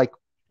out. Like,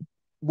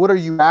 what are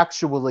you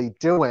actually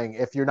doing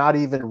if you're not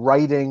even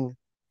writing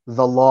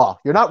the law?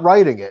 You're not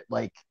writing it.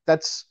 Like,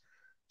 that's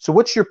so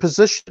what's your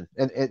position?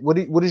 And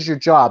what is your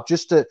job?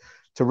 Just to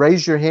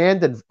raise your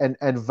hand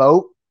and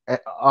vote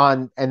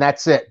on, and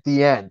that's it,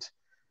 the end.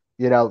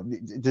 You know,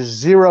 there's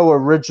zero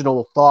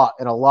original thought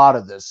in a lot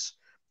of this.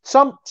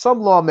 Some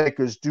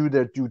lawmakers do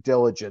their due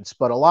diligence,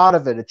 but a lot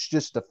of it's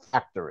just a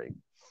factory.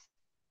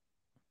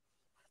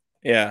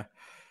 Yeah,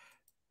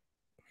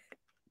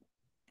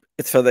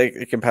 it's so they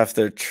can pass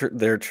their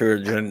true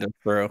agenda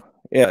through.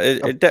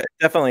 Yeah,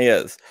 definitely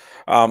is.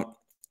 Um,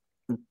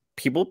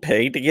 People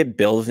pay to get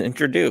bills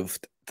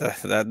introduced.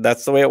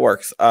 That's the way it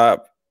works.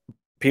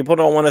 People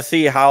don't want to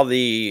see how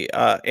the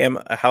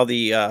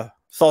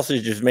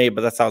sausage is made,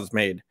 but that's how it's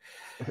made.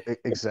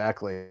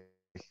 Exactly.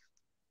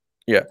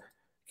 Yeah.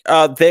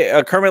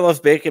 They Kermit Loves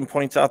Bacon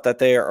points out that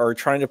they are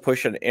trying to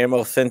push an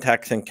ammo sin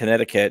tax in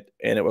Connecticut,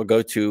 and it will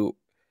go to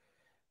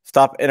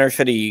stop inner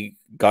city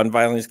gun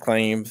violence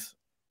claims,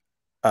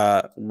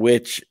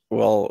 which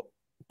will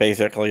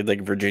basically,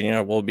 like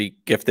Virginia, will be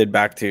gifted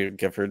back to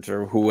Giffords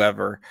or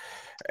whoever.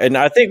 And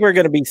I think we're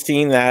going to be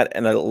seeing that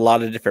in a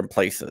lot of different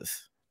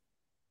places.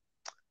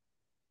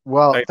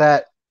 Well,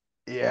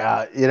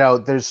 yeah, you know,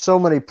 there's so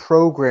many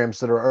programs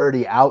that are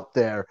already out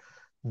there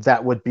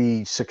that would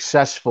be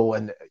successful.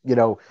 And, you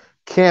know,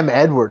 Cam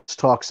Edwards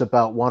talks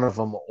about one of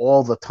them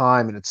all the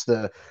time, and it's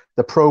the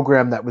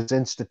program that was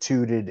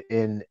instituted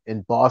in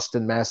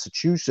Boston,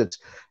 Massachusetts.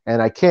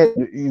 And I can't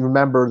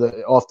remember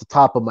off the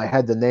top of my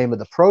head the name of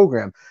the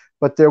program,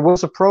 but there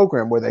was a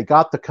program where they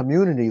got the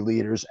community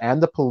leaders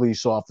and the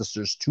police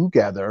officers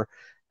together,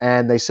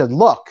 and they said,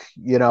 look,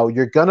 you know,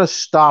 you're going to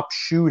stop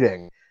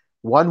shooting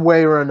one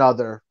way or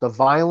another. The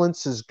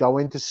violence is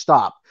going to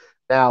stop.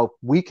 Now,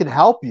 we can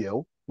help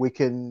you. We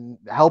can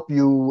help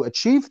you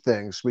achieve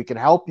things. We can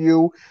help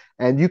you,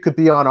 and you could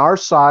be on our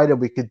side, and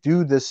we could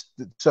do this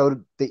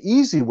so the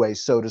easy way,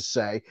 so to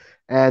say,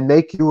 and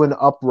make you an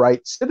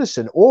upright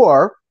citizen.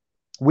 Or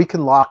we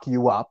can lock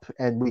you up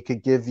and we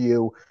could give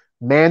you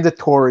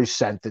mandatory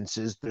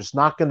sentences. There's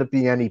not going to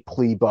be any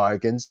plea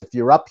bargains. If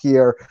you're up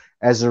here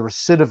as a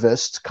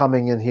recidivist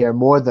coming in here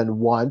more than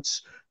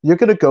once, you're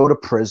going to go to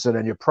prison,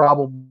 and you're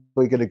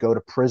probably going to go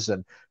to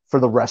prison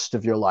for the rest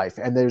of your life.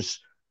 And there's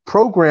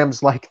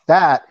programs like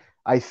that,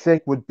 I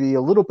think, would be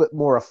a little bit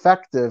more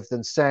effective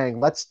than saying,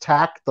 let's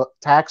tax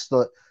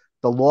the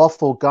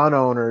lawful gun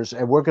owners,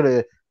 and we're going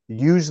to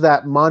use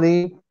that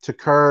money to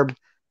curb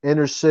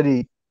inner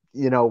city,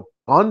 you know,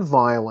 gun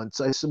violence.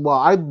 I said, well,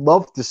 I'd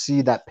love to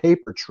see that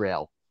paper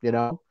trail, you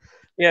know?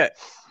 Yeah,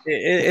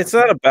 it's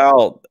not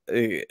about.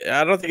 I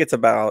don't think it's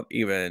about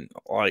even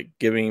like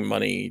giving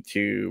money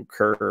to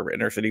curb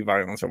inner city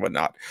violence or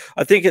whatnot.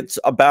 I think it's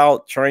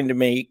about trying to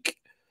make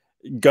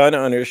gun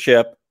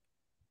ownership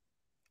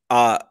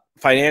uh,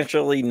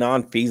 financially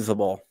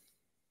non-feasible,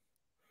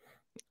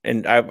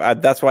 and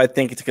that's why I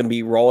think it's going to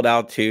be rolled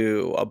out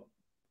to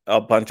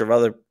a bunch of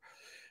other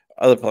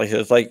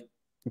places, like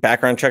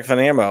background checks on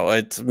ammo.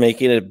 It's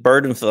making it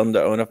burdensome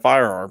to own a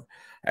firearm.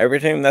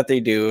 Everything that they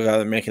do is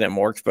either making it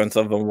more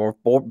expensive and more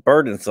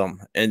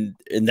burdensome, and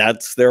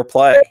that's their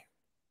play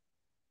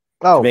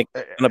to Oh, make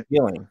it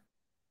unappealing.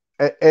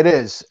 it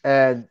is.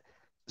 And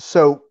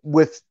so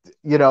with,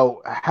 you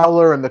know,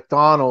 Heller and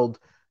McDonald,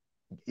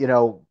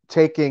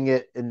 taking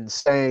it and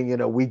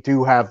saying, we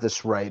do have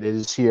this right. It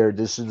is here.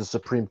 This is the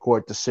Supreme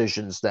Court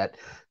decisions that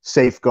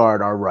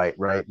safeguard our right,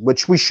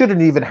 which we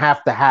shouldn't even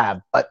have to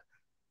have. But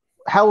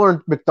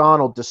Heller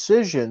McDonald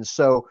decision.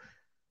 So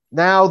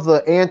now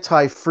the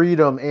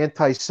anti-freedom,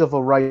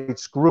 anti-civil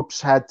rights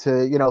groups had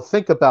to,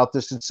 think about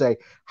this and say,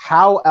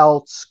 how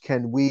else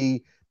can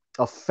we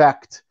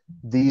affect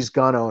these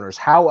gun owners?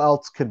 How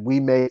else can we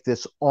make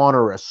this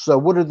onerous? So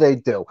what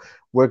do?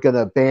 We're going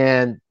to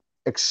ban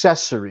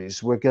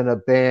accessories. We're going to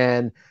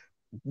ban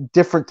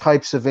different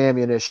types of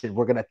ammunition.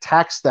 We're going to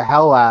tax the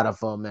hell out of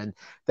them. And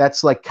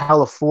that's like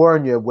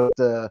California with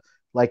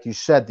like you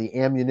said, the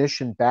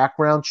ammunition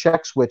background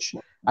checks, which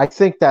I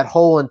think that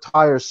whole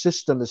entire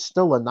system is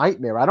still a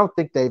nightmare. I don't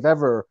think they've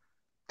ever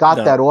got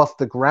that off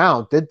the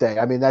ground, did they?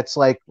 I mean, that's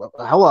like,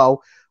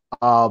 hello.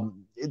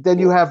 Then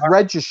you have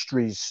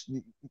registries,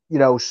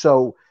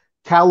 so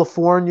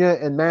California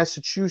and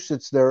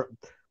Massachusetts, they're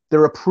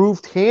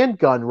approved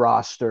handgun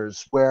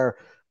rosters where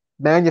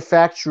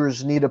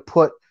manufacturers need to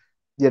put,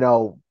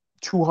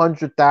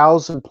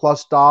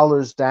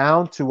 $200,000+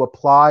 down to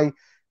apply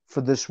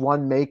for this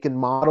one make and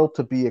model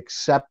to be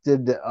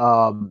accepted,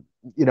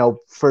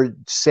 for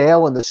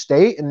sale in the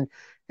state. And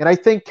I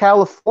think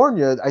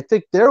California, I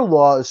think their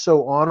law is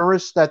so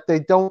onerous that they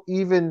don't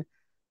even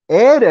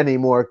add any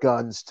more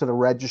guns to the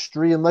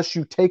registry unless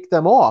you take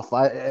them off.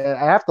 I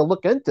have to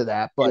look into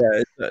that. But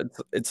yeah,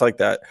 it's like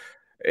that.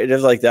 It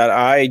is like that.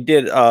 I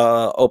did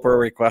Oprah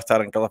request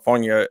out in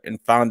California and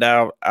found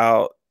out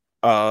of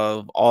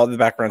all the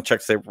background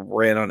checks they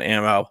ran on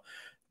ammo.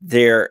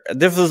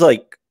 This was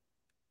like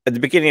at the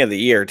beginning of the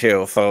year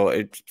too, so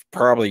it's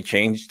probably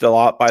changed a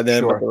lot by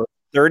then. Sure. But there were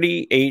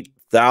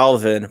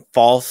 38,000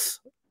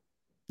 false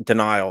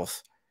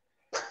denials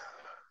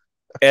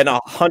and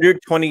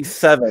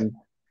 127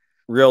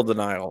 real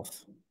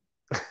denials.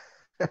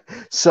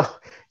 So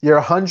you're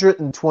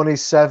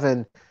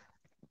 127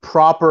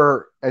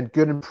 proper and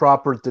good and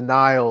proper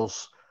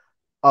denials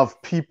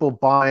of people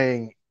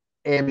buying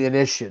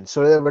ammunition.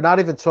 So we're not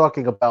even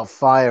talking about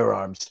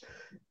firearms.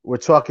 We're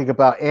talking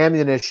about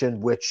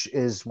ammunition, which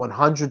is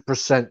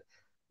 100%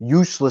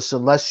 useless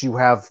unless you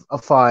have a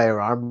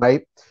firearm,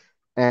 right?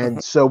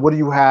 And so what do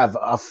you have?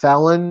 A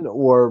felon,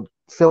 or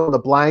fill in the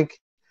blank,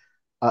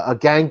 a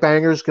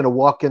gangbanger is going to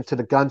walk into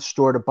the gun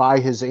store to buy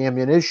his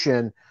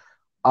ammunition.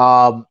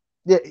 That's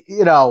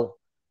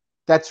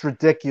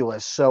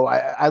ridiculous. So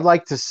I'd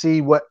like to see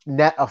what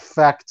net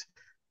effect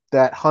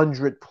that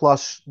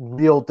 100+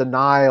 real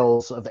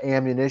denials of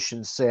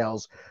ammunition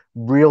sales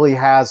really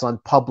has on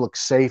public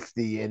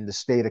safety in the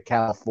state of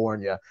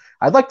California.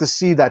 I'd like to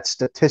see that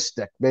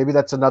statistic. Maybe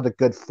that's another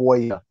good for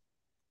you.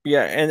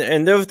 Yeah,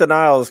 and those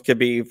denials could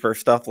be for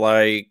stuff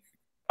like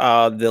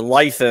the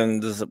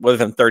license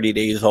wasn't 30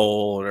 days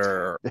old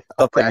or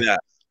stuff like that.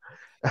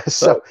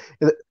 So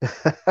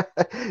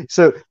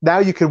now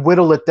you can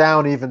whittle it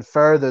down even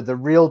further. The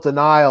real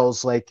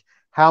denials, like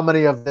how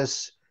many of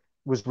this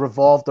was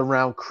revolved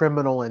around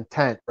criminal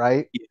intent,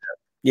 right?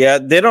 Yeah,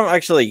 they don't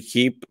actually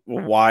keep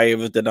why it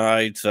was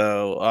denied,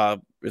 so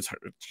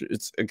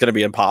it's going to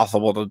be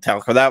impossible to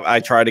tell. For that, I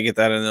try to get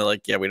that, and they're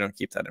like, "Yeah, we don't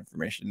keep that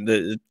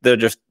information. They're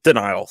just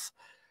denials."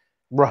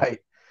 Right.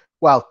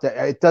 Well,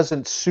 it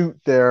doesn't suit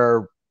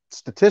their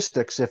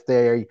statistics if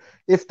they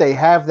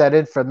have that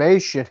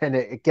information and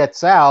it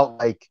gets out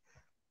like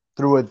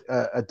through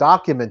a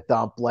document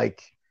dump.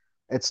 Like,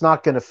 it's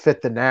not going to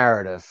fit the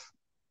narrative.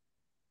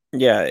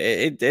 Yeah,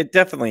 it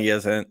definitely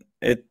isn't.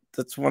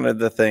 That's one of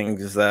the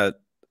things that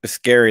is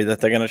scary,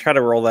 that they're going to try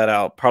to roll that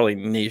out probably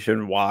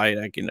nationwide.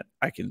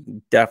 I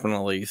can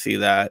definitely see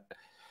that.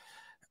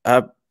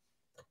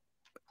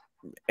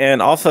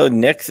 And also,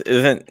 NICS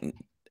isn't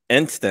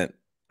instant.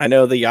 I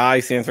know the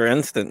I stands for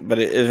instant, but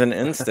it isn't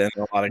instant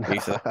in a lot of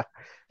cases.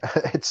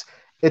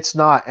 It's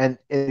not. And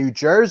in New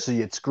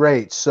Jersey, it's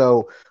great.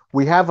 So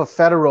we have a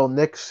federal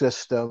NICS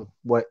system,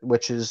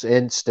 which is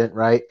instant,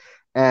 right?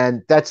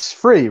 And that's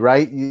free,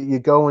 right? You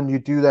go and you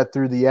do that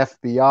through the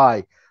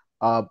FBI.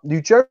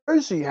 New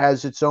Jersey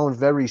has its own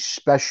very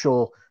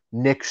special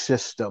NICS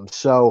system.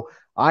 So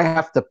I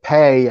have to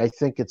pay, I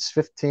think it's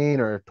 $15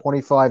 or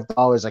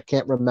 $25, I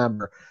can't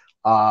remember,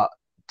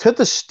 to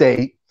the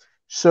state,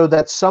 so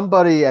that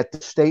somebody at the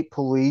state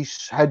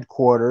police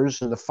headquarters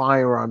in the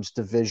firearms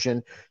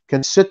division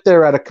can sit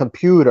there at a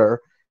computer,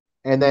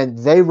 and then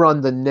they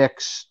run the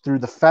NICS through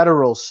the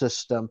federal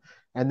system,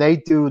 and they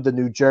do the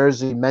New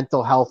Jersey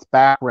mental health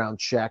background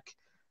check,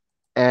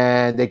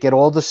 and they get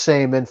all the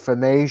same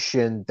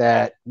information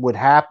that would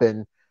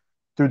happen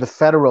through the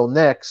federal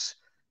NICS,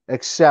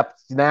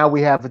 except now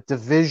we have a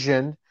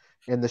division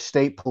in the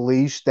state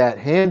police that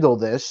handle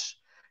this.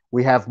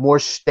 We have more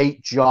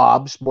state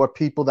jobs, more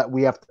people that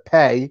we have to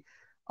pay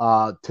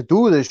to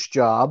do this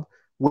job,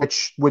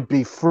 which would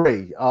be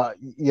free,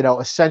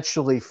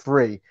 essentially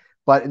free.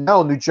 But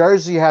no, New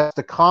Jersey has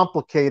to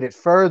complicate it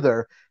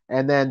further,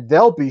 and then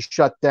they'll be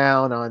shut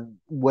down on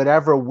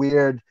whatever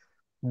weird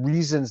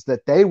reasons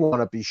that they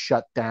want to be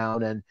shut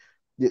down. And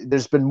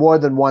there's been more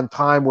than one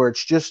time where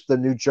it's just the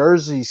New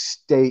Jersey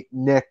state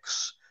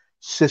NICS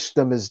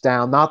system is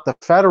down, not the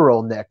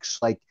federal NICS.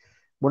 Like,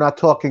 we're not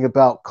talking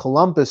about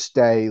Columbus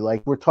Day.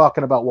 Like, we're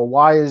talking about, well,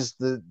 why is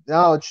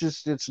no,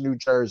 it's New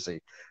Jersey.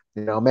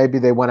 Maybe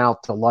they went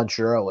out to lunch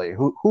early.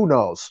 Who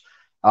knows?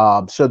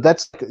 So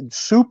that's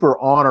super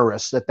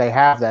onerous that they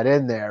have that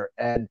in there.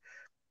 And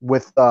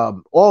with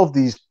all of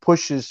these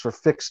pushes for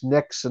fixed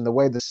NICS and the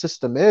way the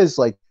system is,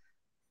 like,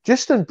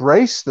 just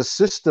embrace the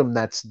system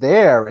that's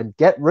there and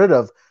get rid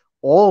of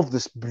all of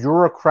this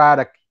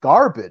bureaucratic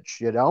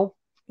garbage.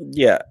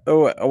 Yeah.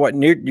 Oh, what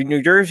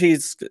New Jersey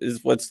is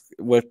what's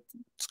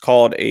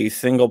called a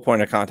single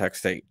point of contact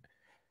state,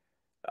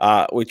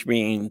 which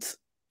means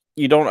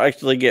you don't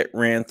actually get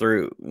ran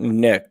through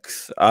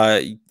NICS.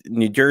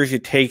 New Jersey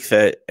takes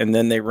it and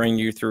then they run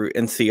you through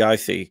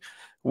NCIC,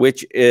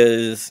 which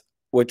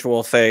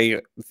will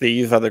say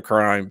these other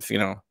crimes,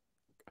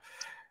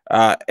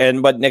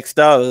 and what NICS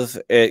does,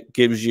 it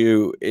gives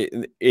you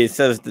it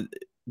says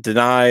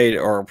denied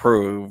or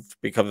approved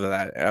because of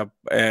that.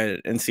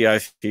 And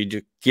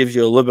NCIC gives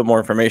you a little bit more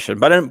information,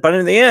 but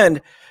in the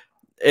end,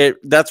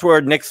 that's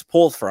where NICS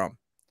pulls from.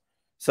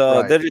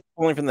 So they're just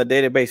pulling from the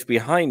database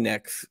behind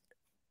NICS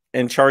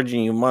and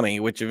charging you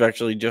money, which is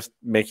actually just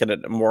making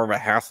it more of a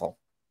hassle.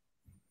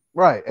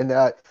 Right, and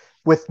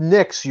with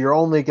NICS, you're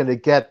only going to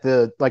get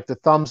the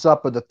thumbs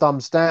up or the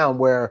thumbs down.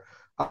 Where,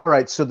 all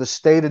right, so the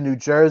state of New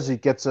Jersey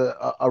gets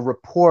a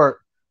report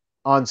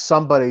on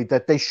somebody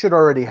that they should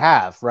already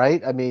have,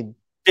 right? I mean,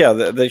 yeah,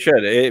 they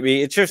should.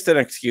 It's just an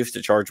excuse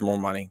to charge more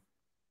money.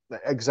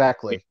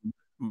 Exactly.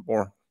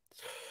 More,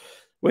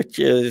 which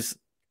is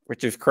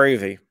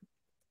crazy.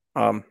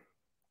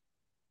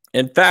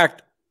 In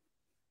fact,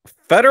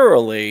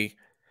 federally,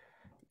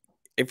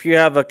 if you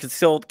have a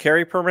concealed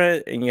carry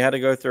permit and you had to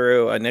go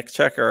through a NICS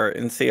check or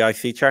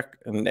NCIC check,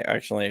 and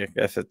actually, I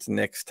guess it's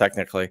NICS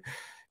technically.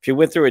 If you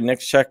went through a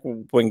NICS check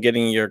when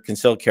getting your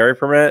concealed carry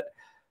permit,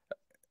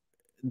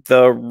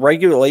 the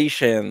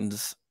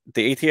regulations,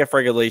 the ATF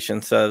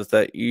regulation says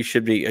that you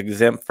should be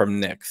exempt from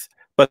NICS.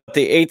 But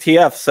the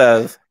ATF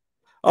says,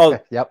 oh,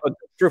 yep.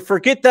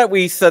 Forget that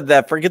we said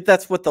that. Forget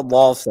that's what the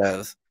law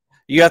says.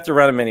 You have to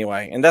run them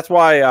anyway. And that's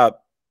why,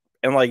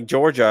 in like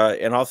Georgia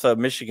and also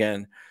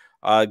Michigan,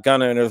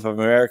 Gun Owners of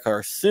America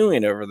are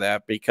suing over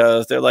that,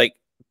 because they're like,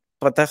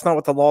 but that's not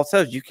what the law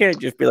says. You can't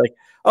just be like,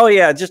 oh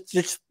yeah,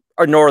 just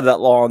ignore that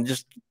law and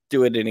just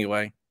do it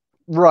anyway.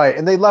 Right,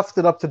 and they left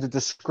it up to the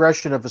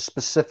discretion of a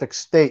specific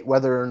state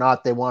whether or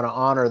not they want to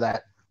honor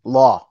that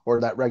law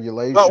or that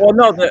regulation. Well,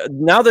 no,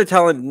 now they're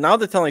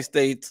telling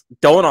states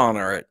don't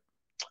honor it.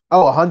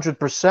 Oh,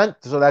 100%.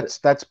 So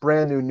that's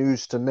brand new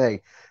news to me.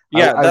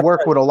 Yeah, I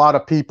work with a lot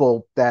of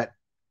people that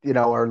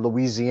are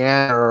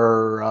Louisiana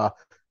or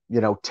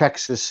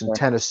Texas and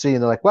Tennessee,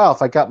 and they're like, well,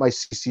 if I got my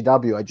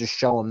CCW, I just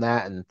show them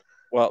that, and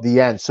the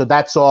end. So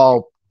that's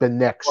all been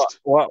nixed.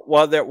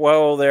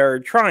 They're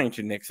trying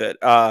to nix it.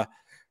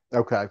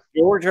 Okay.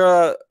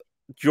 Georgia,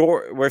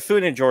 we're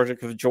suing in Georgia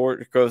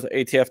because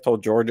ATF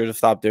told Georgia to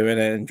stop doing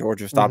it, and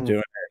Georgia stopped doing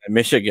it. And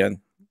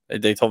Michigan,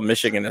 they told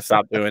Michigan to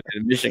stop doing it,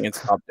 and Michigan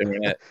stopped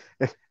doing it.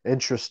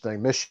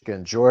 Interesting.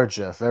 Michigan,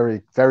 Georgia,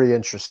 very, very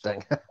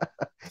interesting.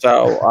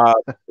 So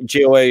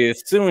GOA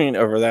is suing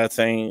over that,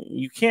 saying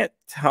you can't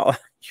tell.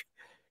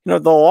 The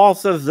law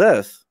says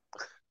this.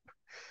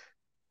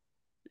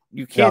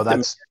 You can't.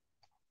 No,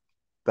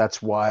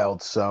 that's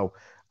wild. So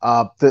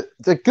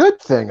the good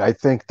thing I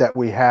think that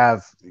we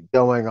have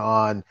going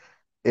on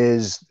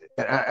is,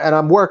 and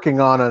I'm working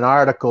on an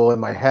article in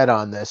my head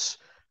on this.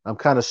 I'm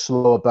kind of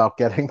slow about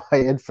getting my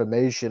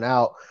information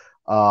out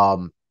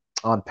on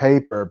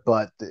paper,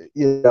 but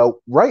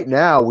right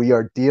now we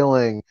are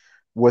dealing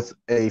with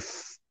a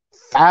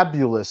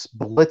fabulous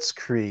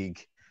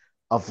blitzkrieg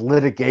of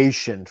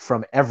litigation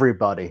from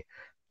everybody,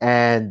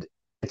 and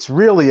it's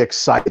really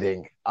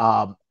exciting.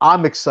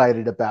 I'm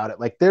excited about it.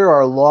 Like, there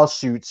are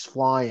lawsuits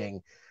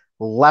flying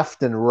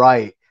left and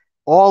right.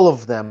 All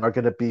of them are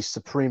going to be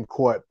Supreme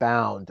Court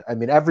bound. I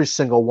mean, every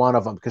single one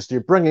of them, because they're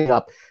bringing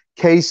up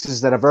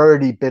cases that have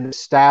already been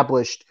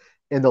established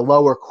in the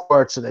lower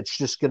courts, and it's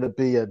just going to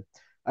be a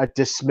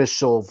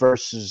dismissal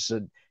versus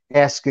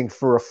asking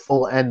for a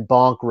full en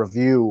banc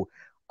review.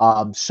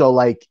 So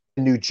like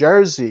in New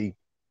Jersey,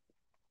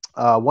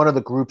 one of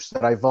the groups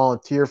that I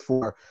volunteer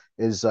for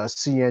is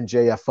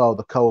CNJFO,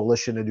 the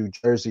Coalition of New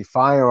Jersey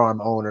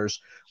Firearm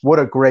Owners. What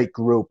a great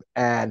group.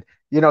 And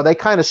they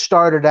kind of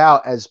started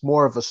out as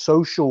more of a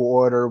social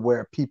order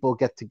where people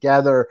get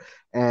together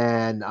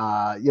and,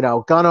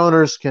 gun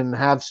owners can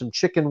have some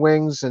chicken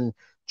wings and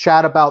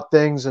chat about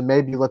things, and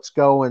maybe let's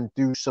go and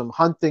do some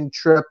hunting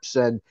trips.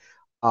 And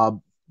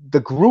the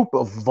group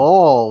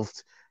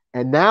evolved,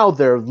 and now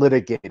they're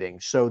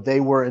litigating. So they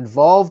were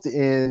involved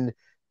in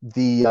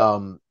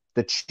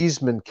the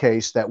Cheeseman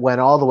case that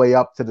went all the way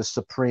up to the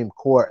Supreme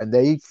Court, and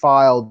they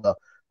filed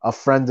a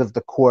friend of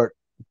the court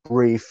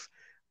brief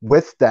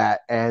with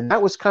that. And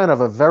that was kind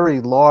of a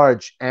very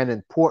large and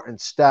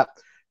important step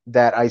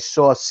that I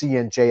saw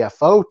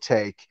CNJFO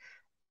take.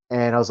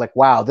 And I was like,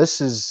 wow,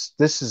 this is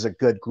a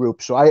good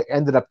group. So I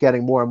ended up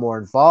getting more and more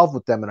involved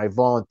with them, and I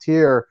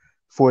volunteer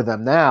for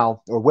them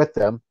now, or with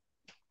them.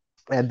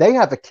 and they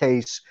have a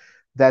case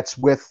that's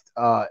with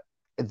the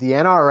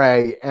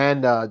NRA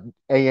and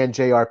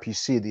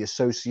ANJRPC, the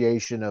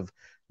Association of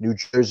New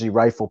Jersey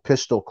Rifle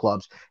Pistol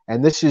Clubs,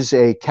 and this is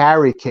a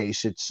carry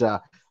case. It's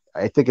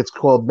I think it's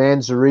called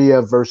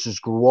Manzaria versus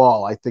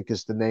Grual, I think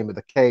is the name of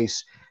the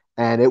case.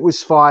 And it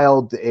was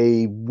filed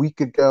a week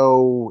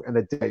ago and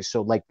a day.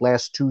 So, like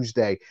last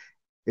Tuesday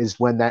is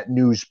when that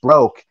news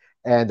broke.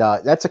 And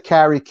that's a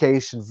carry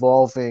case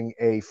involving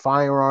a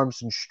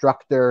firearms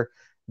instructor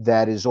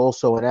that is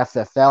also an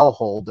FFL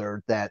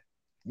holder that,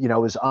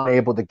 is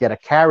unable to get a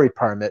carry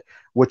permit,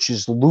 which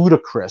is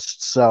ludicrous.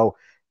 So,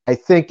 I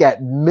think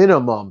at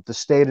minimum, the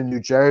state of New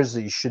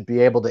Jersey should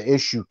be able to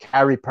issue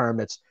carry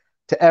permits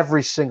to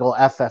every single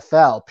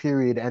FFL,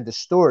 period, end of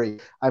story.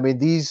 I mean,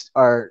 these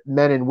are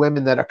men and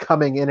women that are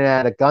coming in and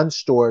out of gun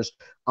stores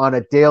on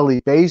a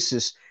daily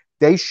basis.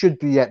 They should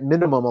be at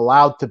minimum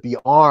allowed to be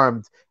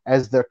armed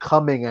as they're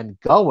coming and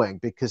going,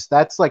 because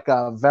that's like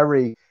a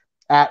very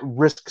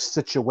at-risk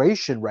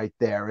situation right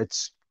there.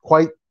 It's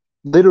quite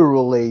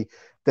literally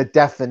the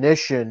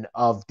definition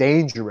of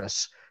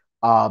dangerous.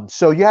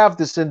 So you have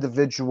this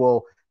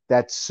individual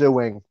that's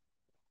suing,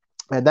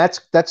 and that's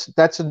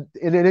an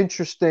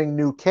interesting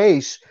new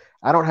case.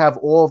 I don't have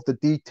all of the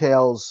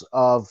details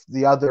of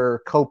the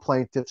other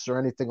co-plaintiffs or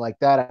anything like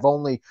that. I've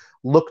only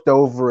looked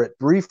over it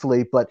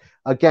briefly, but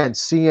again,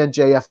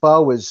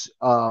 CNJFO is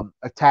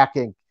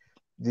attacking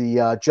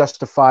the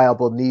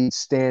justifiable needs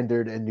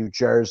standard in New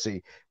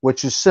Jersey,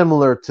 which is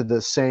similar to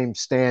the same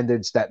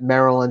standards that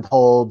Maryland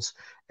holds,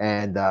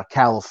 and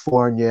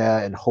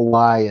California and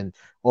Hawaii and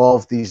all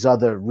of these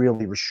other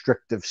really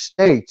restrictive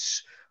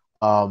states.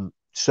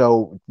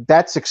 So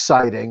that's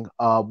exciting.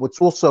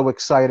 What's also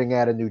exciting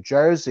out of New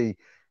Jersey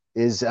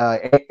is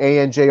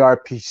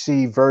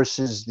ANJRPC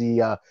versus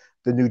the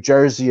New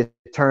Jersey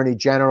Attorney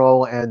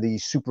General and the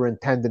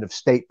Superintendent of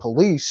State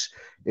Police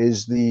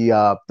is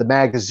the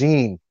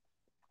magazine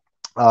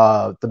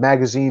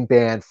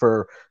ban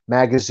for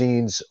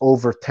magazines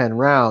over 10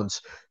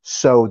 rounds.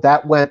 So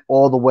that went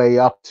all the way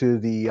up to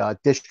the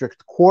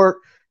district court.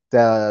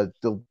 The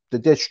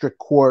district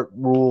court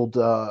ruled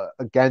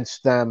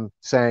against them,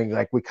 saying,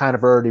 like, we kind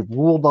of already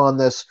ruled on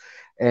this.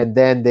 And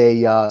then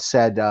they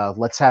said,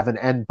 let's have an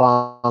en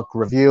banc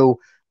review.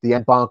 The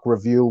en banc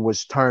review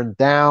was turned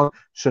down.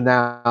 So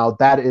now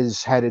that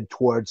is headed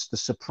towards the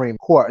Supreme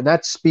Court. And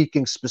that's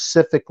speaking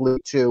specifically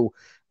to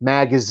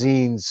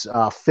magazines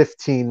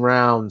 15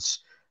 rounds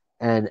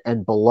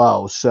and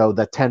below. So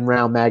the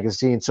 10-round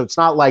magazine. So it's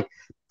not like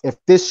if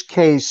this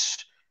case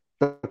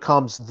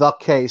becomes the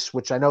case,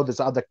 which I know there's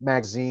other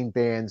magazine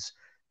bans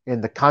in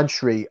the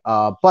country,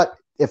 but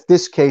if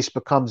this case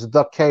becomes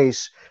the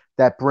case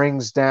that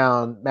brings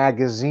down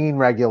magazine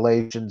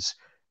regulations,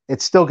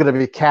 it's still going to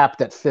be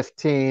capped at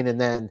 15,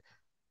 and then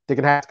they're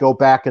going to have to go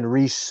back and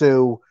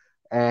resue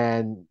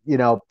and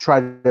try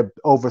to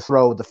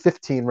overthrow the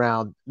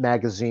 15-round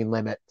magazine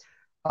limit.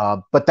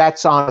 But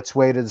that's on its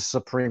way to the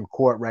Supreme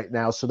Court right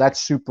now, so that's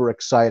super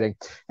exciting.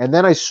 And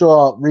then I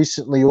saw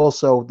recently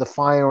also the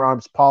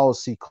Firearms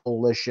Policy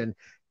Coalition.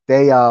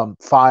 They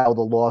filed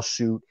a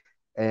lawsuit,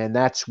 and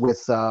that's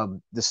with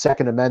the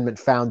Second Amendment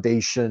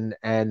Foundation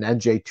and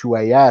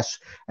NJ2AS,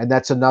 and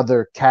that's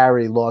another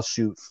carry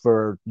lawsuit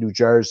for New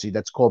Jersey.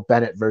 That's called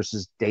Bennett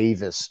versus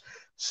Davis.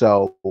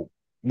 So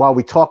while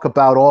we talk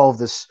about all of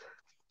this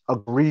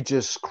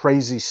egregious,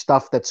 crazy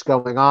stuff that's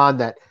going on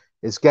that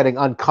is getting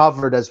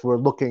uncovered as we're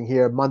looking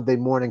here Monday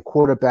morning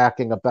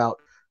quarterbacking about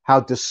how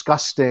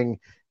disgusting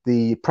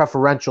the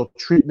preferential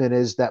treatment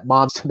is that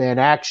Moms Demand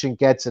Action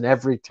gets in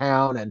every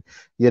town, and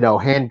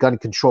Handgun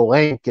Control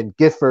Inc. and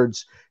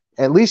Giffords.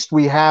 At least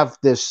we have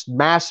this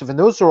massive, and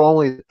those are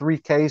only the 3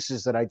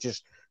 cases that I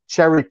just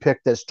cherry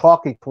picked as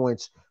talking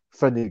points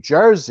for New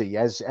Jersey.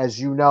 As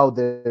you know,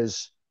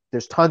 there's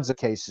tons of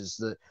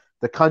cases.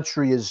 The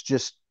country is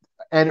just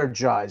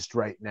energized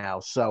right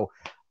now. So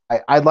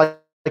I'd like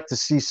to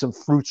see some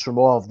fruits from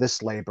all of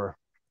this labor.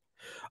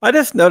 I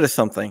just noticed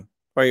something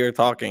while you were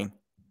talking.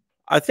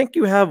 I think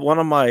you have one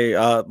of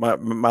my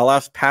my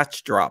last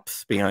patch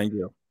drops behind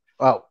you.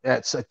 Oh, I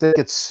think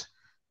it's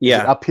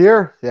yeah, it up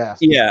here. Yeah,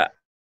 yeah.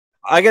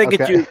 I gotta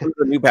get you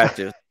the new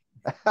patches.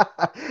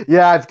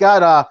 Yeah, I've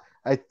got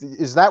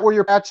is that where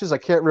your patch is? I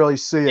can't really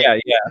see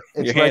it. Yeah.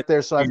 It's right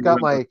there. So I've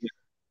got my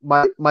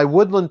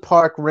Woodland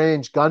Park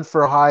Range Gun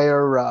for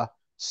Hire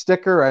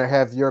sticker. I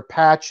have your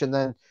patch, and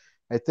then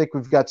I think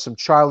we've got some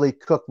Charlie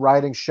Cook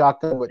riding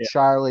shotgun with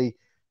Charlie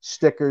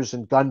stickers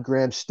and Gun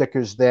Graham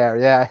stickers there.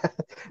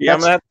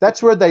 Yeah,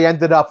 that's where they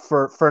ended up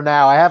for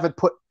now. I haven't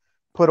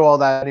put all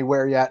that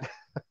anywhere yet.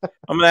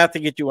 I'm gonna have to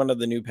get you one of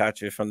the new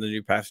patches from the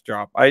new patch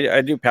drop.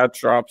 I do patch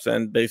drops,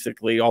 and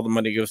basically all the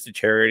money goes to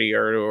charity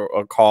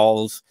or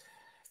calls.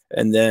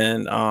 And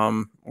then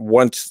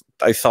once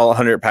I sell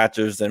 100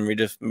 patches, then we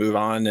just move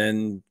on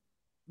and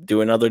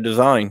do another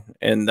design,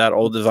 and that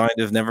old design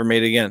is never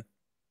made again.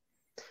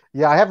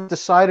 Yeah, I haven't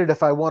decided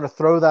if I want to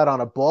throw that on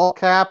a ball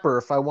cap or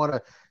if I want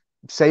to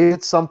save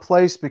it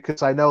someplace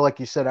because I know, like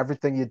you said,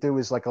 everything you do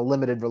is like a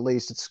limited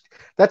release.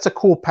 That's a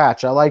cool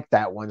patch. I like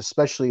that one,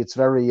 especially it's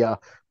very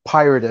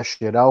pirate-ish,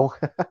 you know.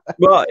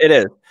 Well, it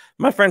is.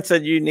 My friend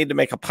said you need to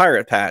make a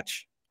pirate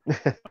patch.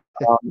 I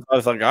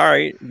was like, all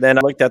right. Then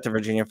I looked at the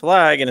Virginia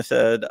flag and it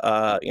said,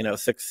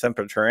 Six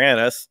Semper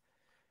Tyrannis.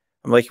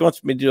 I'm like, he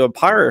wants me to do a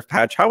pirate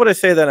patch. How would I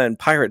say that in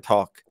pirate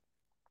talk?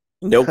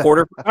 No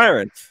quarter for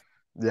pirates.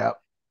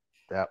 Yep,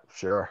 yep,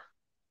 sure,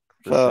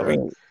 for So I sure.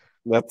 mean,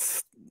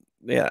 that's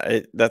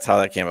how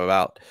that came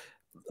about.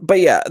 But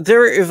yeah,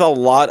 there is a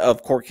lot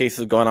of court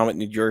cases going on with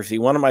New Jersey.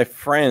 One of my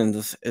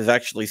friends is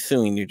actually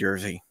suing New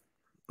Jersey.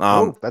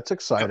 Oh, that's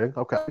exciting.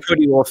 Okay.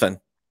 Cody Wilson.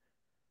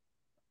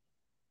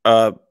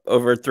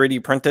 Over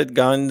 3D printed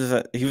guns.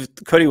 He was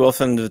Cody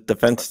Wilson's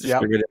defense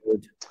Yep.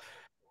 distributed.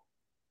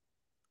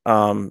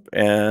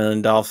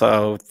 And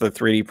also the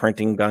 3D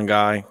printing gun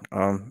guy.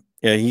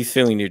 Yeah, he's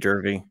suing New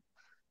Jersey.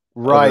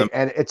 Right,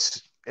 and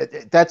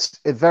that's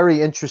a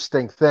very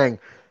interesting thing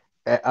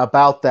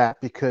about that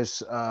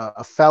because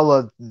a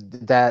fella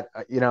that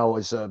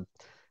is a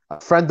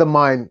friend of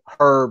mine,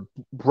 her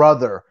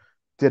brother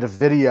did a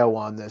video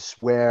on this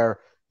where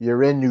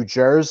you're in New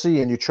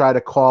Jersey and you try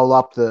to call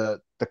up the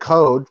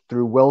code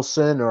through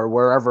Wilson or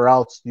wherever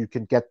else you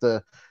can get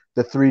the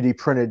 3D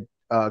printed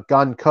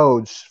gun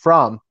codes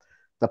from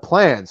the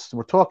plans.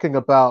 We're talking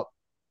about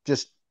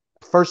just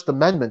First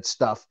Amendment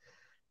stuff.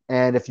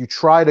 And if you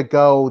try to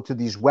go to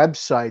these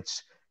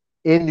websites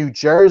in New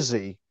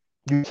Jersey,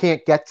 you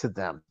can't get to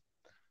them.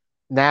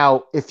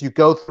 Now, if you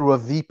go through a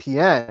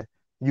VPN,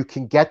 you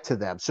can get to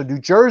them. So New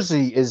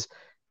Jersey is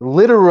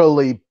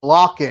literally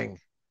blocking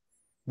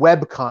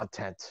web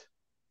content.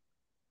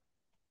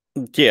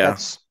 Yeah.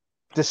 That's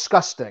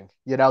disgusting.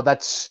 We're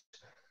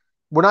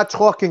not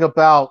talking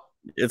about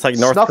it's like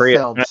North snuff Korea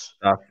films.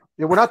 stuff.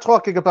 We're not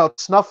talking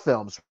about snuff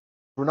films.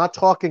 We're not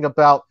talking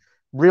about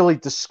really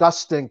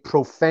disgusting,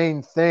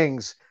 profane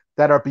things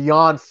that are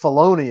beyond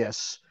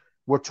felonious.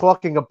 We're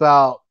talking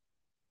about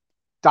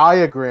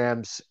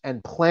diagrams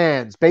and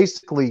plans,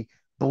 basically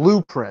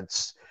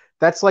blueprints.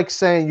 That's like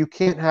saying you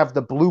can't have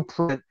the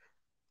blueprint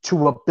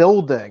to a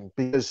building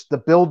because the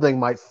building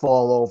might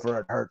fall over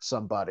and hurt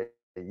somebody,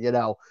 you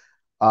know.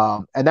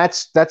 And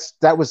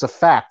that was a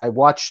fact. I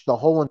watched the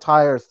whole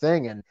entire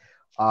thing, and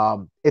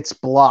it's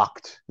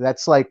blocked.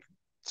 That's like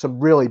some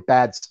really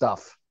bad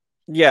stuff.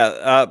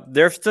 Yeah,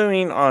 they're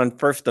suing on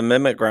First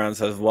Amendment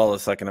grounds as well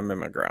as Second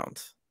Amendment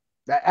grounds.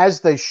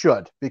 As they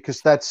should,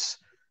 because that's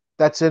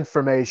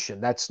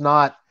information. That's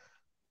not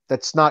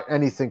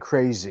anything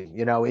crazy.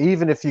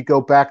 Even if you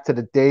go back to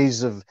the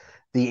days of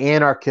the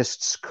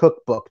anarchists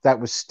cookbook, that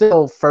was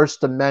still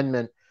First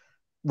Amendment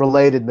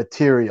related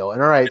material.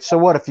 And all right, so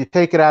what if you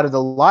take it out of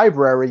the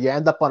library, you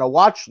end up on a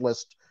watch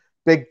list?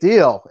 Big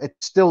deal.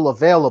 It's still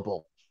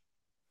available.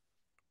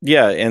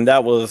 Yeah, and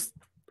that was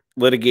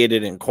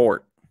litigated in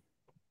court.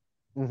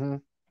 Mm-hmm.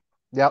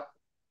 Yep.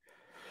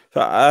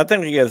 So I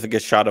think he has a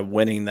good shot of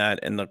winning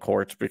that in the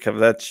courts because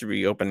that should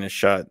be open and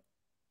shut.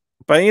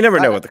 But you never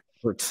know with the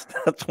courts.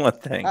 That's one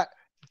thing.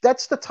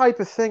 That's the type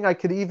of thing I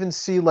could even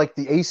see, like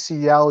the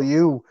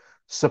ACLU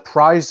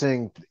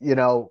surprising,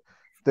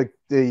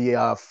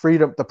 the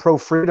freedom, the pro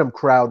freedom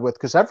crowd with,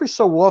 because every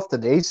so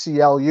often the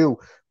ACLU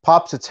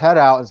pops its head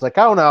out and it's like,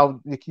 oh no,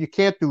 you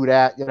can't do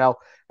that,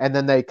 and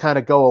then they kind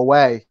of go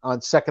away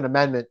on Second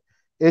Amendment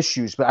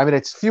issues. But I mean,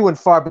 it's few and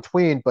far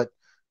between. But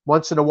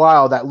once in a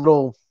while,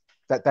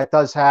 that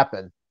does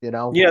happen.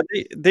 Yeah,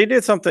 they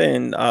did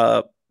something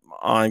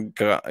on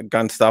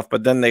gun stuff,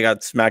 but then they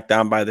got smacked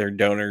down by their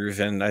donors,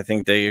 and I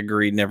think they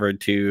agreed never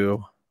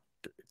to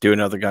do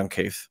another gun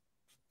case.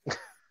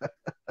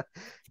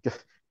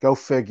 Go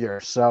figure.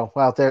 So,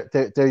 well,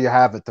 there you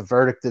have it. The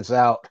verdict is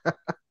out.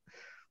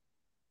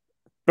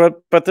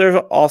 but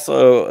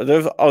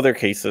there's other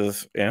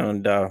cases,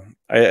 and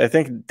I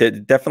think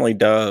that definitely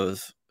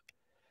does.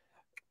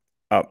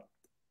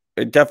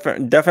 It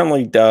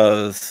definitely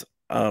does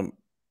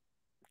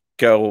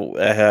go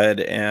ahead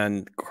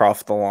and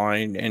cross the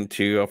line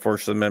into a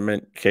First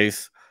Amendment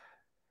case.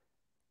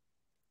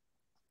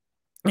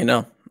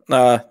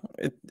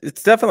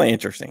 It's definitely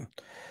interesting.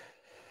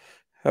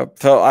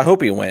 So I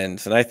hope he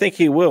wins, and I think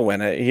he will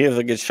win it. He has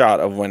a good shot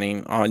of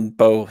winning on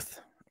both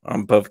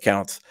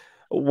counts.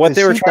 What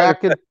they were trying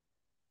to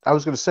I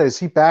was going to say, is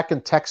he back in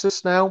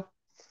Texas now?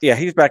 Yeah,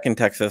 he's back in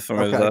Texas from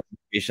Okay. his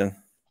vacation.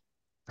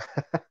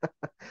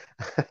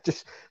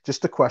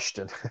 just a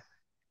question.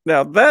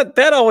 Now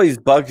that always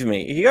bugs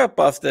me. He got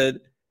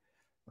busted.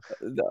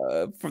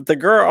 The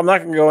girl, I'm not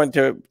going to go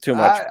into too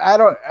much. I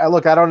don't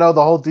know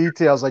the whole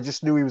details. I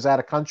just knew he was out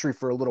of country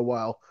for a little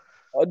while.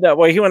 No,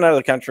 well, he went out of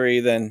the country,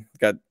 then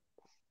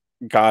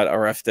got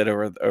arrested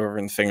over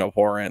in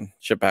Singapore and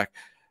shipped back.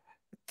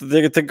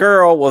 The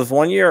girl was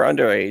 1 year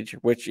underage,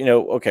 which,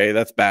 okay,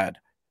 that's bad.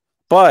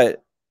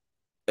 But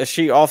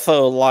she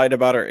also lied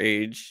about her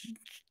age.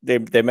 They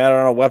met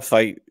on a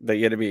website that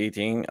you had to be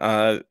 18.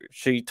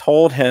 She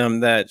told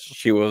him that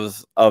she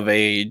was of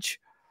age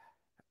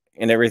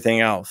and everything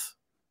else.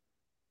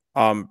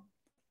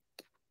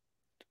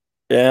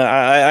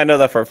 Yeah, I know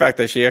that for a fact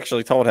that she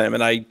actually told him,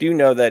 and I do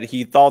know that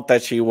he thought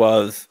that she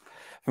was,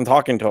 from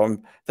talking to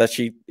him, that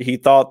he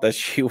thought that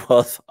she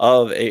was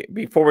of a,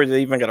 before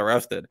they even got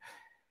arrested.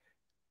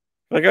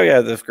 Like, oh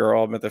yeah, this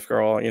girl, I met this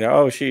girl,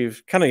 oh,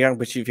 she's kind of young,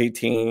 but she's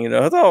 18,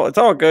 it's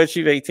all good.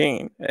 She's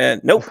 18.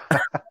 And nope.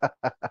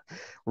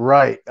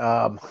 Right.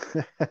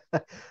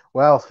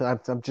 Well,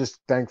 I'm just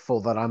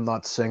thankful that I'm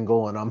not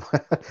single and I'm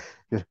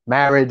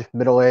married,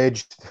 middle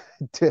aged.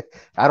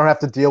 I don't have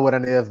to deal with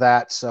any of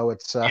that. So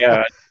it's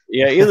Yeah,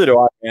 yeah, either do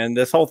I, man.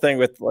 This whole thing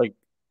with like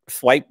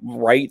swipe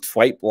right,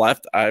 swipe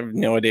left, I have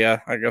no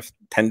idea. I guess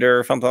Tinder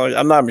or something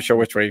I'm not even sure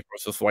which way you're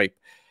supposed to swipe.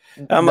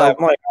 I'm no like,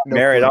 I'm no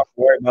married. I clue. don't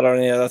worry about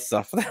any of that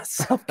stuff. That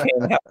stuff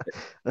can't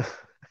happen.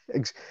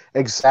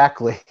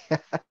 Exactly.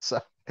 So,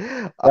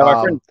 Yeah,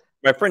 um,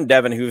 my friend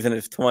Devin, who's in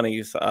his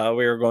 20s,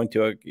 we were going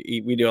to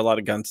we do a lot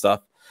of gun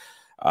stuff,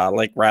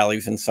 like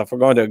rallies and stuff. We're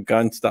going to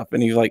gun stuff,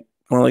 and he's like,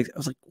 I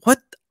was like, what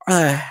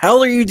the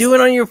hell are you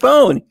doing on your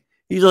phone?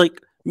 He's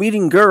like,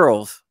 meeting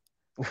girls.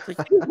 It's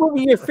like, you're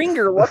moving your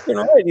finger left and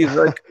right. He's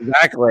like,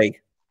 exactly.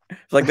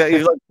 It's like that.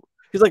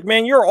 He's like,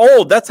 man, you're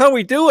old. That's how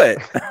we do it.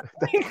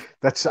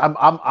 that's I'm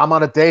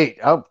on a date.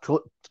 Oh,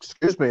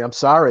 excuse me. I'm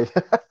sorry.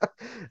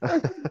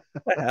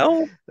 What the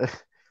hell?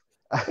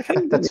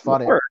 That's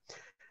funny.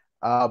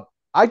 Uh,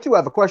 I do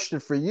have a question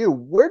for you.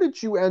 Where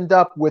did you end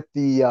up with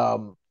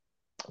the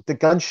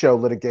gun show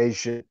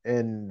litigation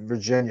in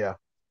Virginia?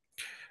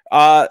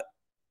 Uh,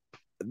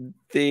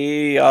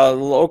 the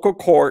local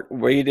court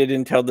waited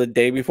until the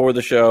day before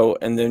the show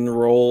and then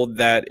ruled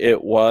that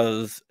it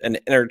was an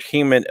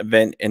entertainment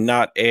event and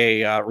not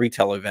a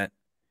retail event.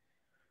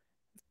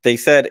 They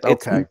said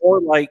Okay.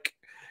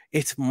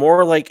 it's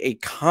more like a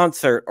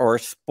concert or a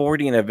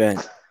sporting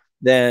event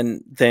than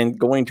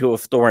going to a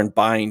store and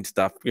buying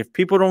stuff. If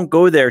people don't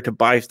go there to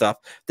buy stuff,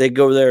 they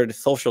go there to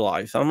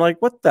socialize. I'm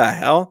like, what the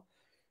hell?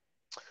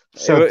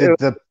 So did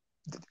the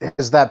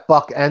is that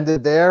buck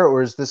ended there,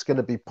 or is this going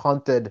to be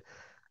punted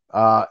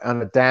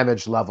on a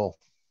damage level?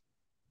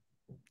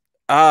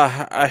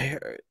 I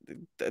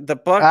the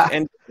buck Ah,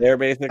 ended there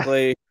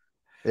basically.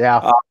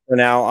 yeah, For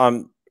now,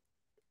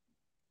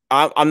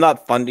 I'm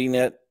not funding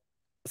it,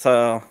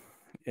 so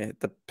yeah,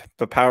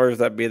 the powers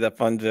that be that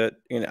funds it,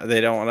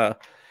 they don't want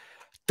to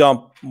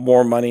dump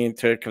more money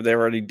into it because they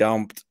already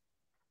dumped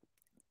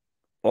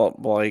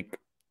like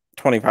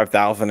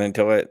 25,000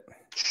 into it.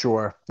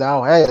 sure.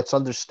 Now, hey, it's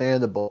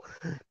understandable.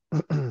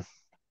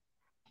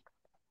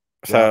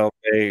 Yeah. So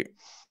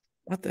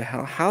what the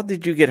hell? How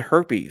did you get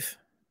herpes?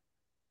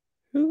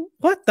 Who?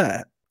 What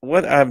the?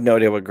 What? I have no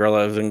idea what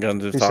Gorillas and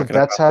Guns is He said talking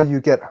that's about. how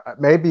you get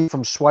maybe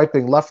from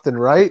swiping left and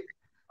right.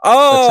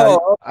 That's how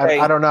Oh, I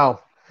okay. don't know.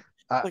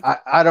 Like,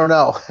 I don't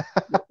know.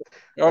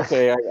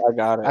 okay, I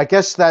got it. I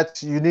guess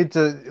that you need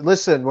to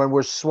listen when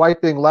we're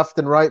swiping left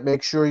and right,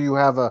 make sure you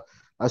have a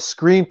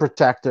screen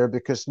protector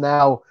because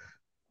now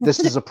this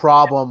is a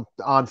problem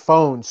on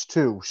phones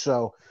too.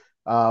 So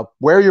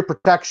wear your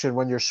protection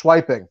when you're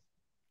swiping.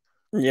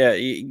 Yeah,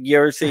 you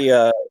ever see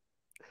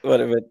what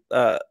of it?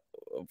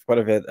 What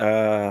of it?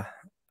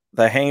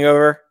 The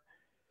Hangover.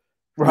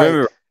 Right.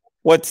 Remember,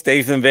 what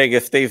stays in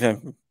Vegas stays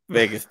in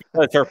Vegas.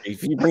 That's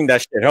herpes. You bring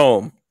that shit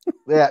home.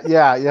 Yeah,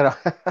 yeah, you know.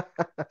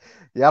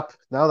 Yep.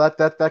 No,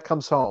 that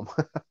comes home.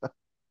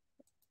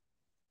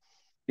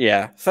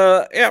 Yeah.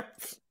 So yeah.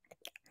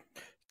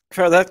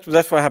 So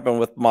that's what happened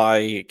with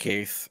my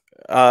case.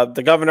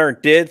 The governor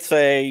did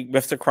say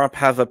Mr. Crump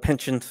has a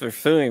penchant for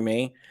suing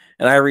me,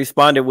 and I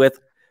responded with,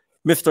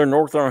 Mr.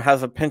 Northam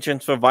has a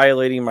penchant for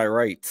violating my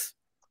rights.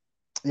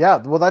 Yeah,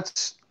 well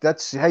that's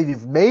how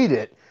you've made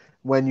it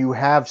when you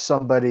have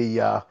somebody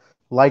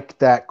like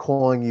that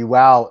calling you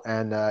out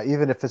and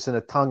even if it's in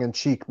a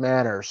tongue-in-cheek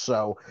manner.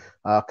 So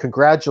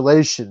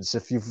congratulations.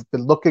 If you've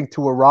been looking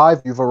to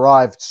arrive, you've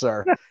arrived,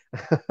 sir.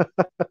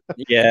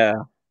 Yeah.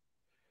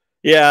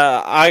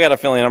 Yeah, I got a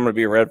feeling I'm going to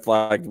be red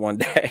flagged one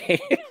day.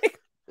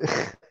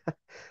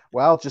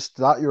 Well, just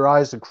dot your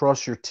I's and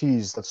cross your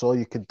T's. That's all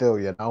you can do,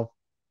 you know?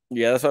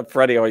 Yeah, that's what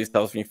Freddie always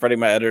tells me. Freddie,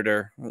 my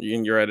editor,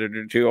 and your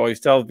editor too, always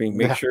tells me,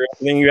 make Yeah. sure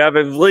everything you have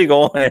is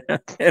legal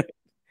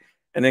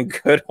and in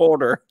good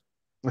order.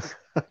 Make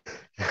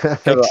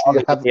So sure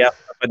you yeah,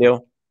 I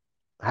do.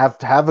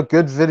 have a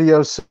good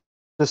video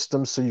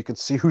system so you can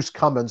see who's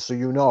coming so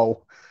you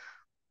know.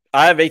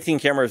 I have 18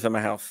 cameras in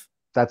my house.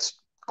 That's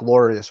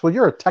glorious. Well,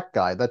 you're a tech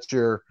guy. That's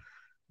your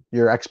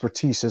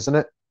expertise, isn't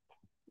it?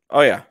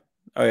 Oh yeah,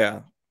 oh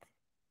yeah,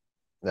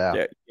 Yeah.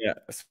 yeah, yeah.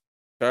 So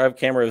I have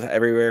cameras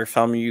everywhere.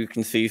 Some you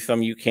can see,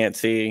 some you can't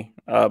see.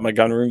 My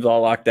gun room's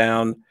all locked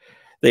down.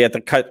 They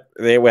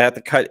would have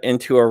to cut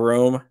into a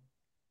room,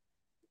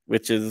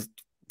 which is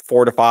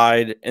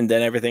fortified, and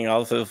then everything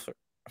else is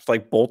it's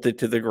like bolted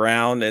to the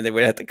ground, and they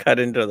would have to cut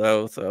into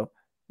those. So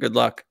good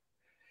luck.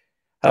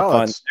 Have Oh,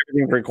 fun.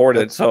 Everything's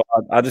recorded, that's so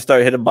I'll just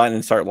start hit a button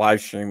and start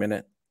live streaming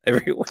it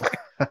everywhere.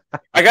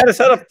 I got it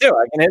set up too.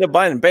 I can hit a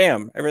button,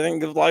 bam, everything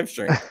goes live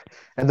stream.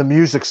 and the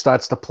music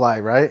starts to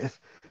play, right?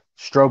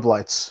 Strobe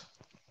lights.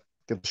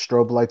 Get the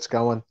strobe lights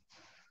going.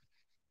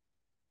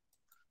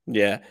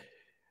 Yeah,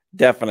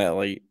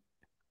 definitely.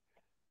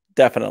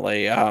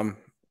 definitely. But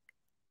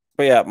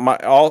yeah,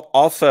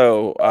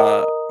 also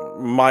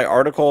my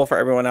article for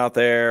everyone out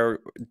there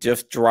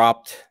just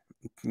dropped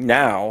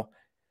now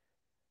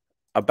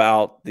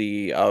about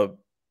the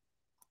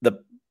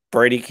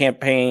Brady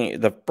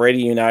campaign, the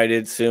Brady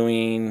United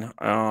suing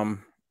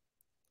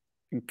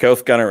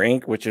Ghost Gunner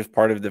Inc., which is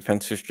part of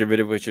Defense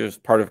Distributed, which is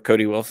part of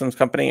Cody Wilson's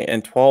company,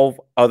 and 12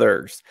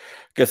 others.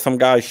 Because some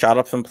guy shot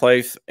up some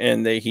place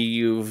and he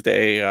used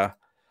a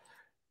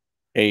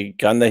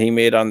gun that he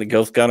made on the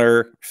Ghost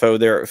Gunner.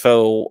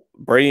 So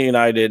Brady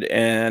United,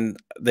 and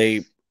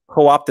they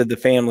co-opted the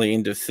family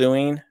into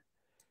suing.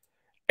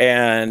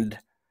 And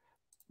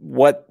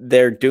what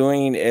they're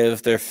doing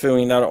is they're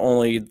suing not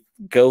only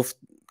Ghost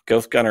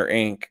Gunner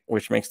Inc.,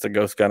 which makes the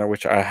Ghost Gunner,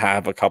 which I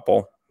have a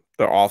couple.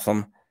 They're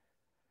awesome.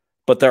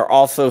 But they're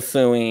also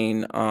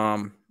suing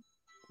the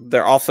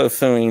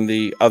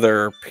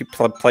other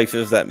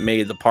places that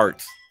made the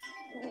parts.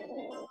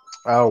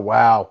 Oh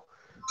wow.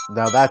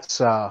 Now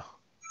that's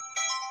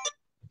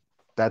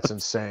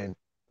insane.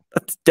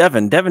 That's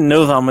Devin. Devin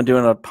knows I'm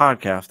doing a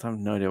podcast. I have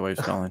no idea what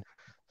he's calling.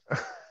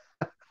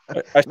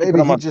 Maybe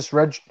he just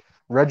read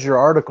your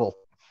article.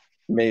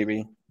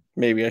 Maybe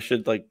I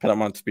should like put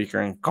him on speaker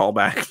and call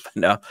back. But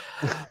no.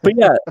 But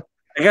yeah,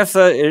 I guess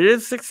it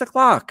is 6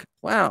 o'clock.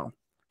 Wow.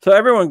 So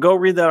everyone go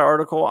read that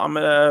article. I'm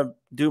going to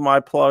do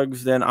my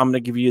plugs. Then I'm going to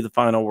give you the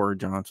final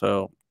word, John.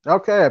 So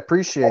okay, I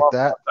appreciate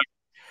that.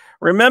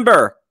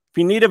 Remember, if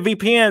you need a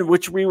VPN,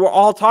 which we were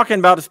all talking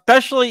about,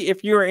 especially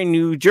if you're in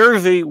New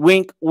Jersey,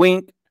 wink,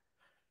 wink,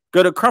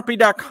 go to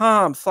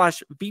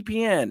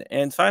crumpy.com/VPN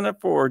and sign up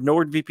for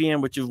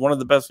NordVPN, which is one of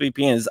the best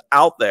VPNs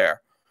out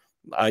there.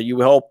 You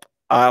help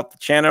out the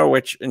channel,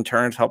 which in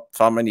turn helps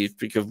all my needs,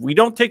 because we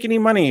don't take any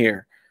money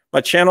here.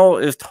 My channel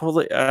is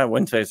totally, I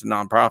wouldn't say it's a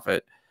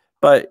nonprofit,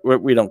 but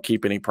we don't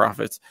keep any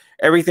profits.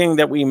 Everything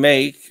that we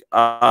make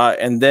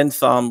and then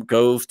some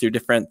goes to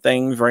different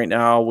things. Right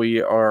now,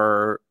 we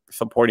are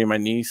supporting my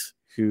niece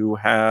who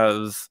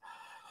has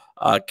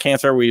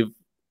cancer. We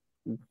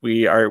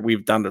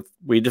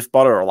just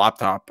bought her a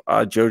laptop.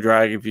 Joe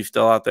Drag, if you're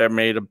still out there,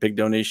 made a big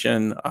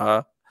donation.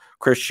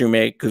 Chris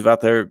Shoemake, who's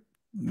out there,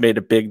 made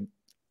a big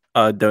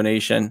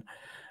donation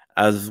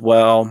as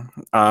well.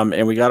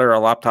 And we got her a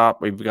laptop.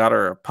 We've got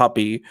her a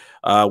puppy.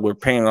 We're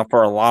paying up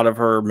for a lot of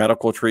her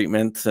medical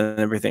treatments and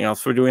everything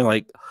else. We're doing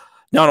like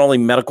not only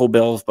medical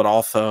bills, but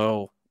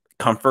also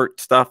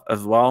comfort stuff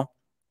as well.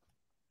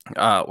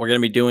 We're going to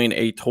be doing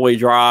a toy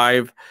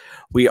drive.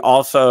 We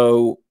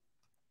also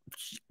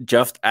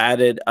just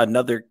added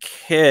another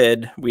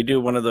kid. We do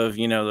one of those,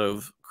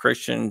 those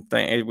Christian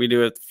things. We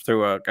do it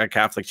through a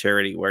Catholic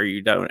charity where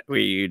you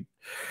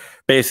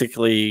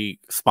basically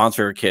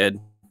sponsor a kid.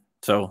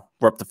 So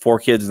we're up to 4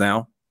 kids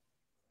now.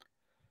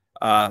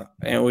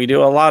 And we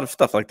do a lot of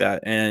stuff like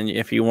that. And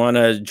if you want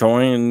to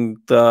join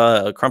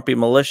the Crumpy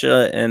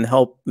Militia and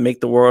help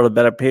make the world a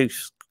better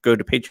place, go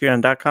to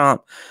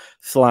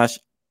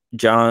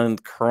patreon.com/John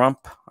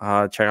Crump.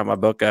 Check out my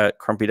book at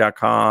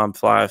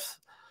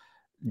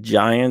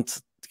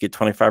crumpy.com/giants to get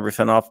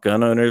 25% off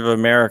Gun Owners of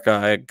America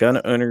at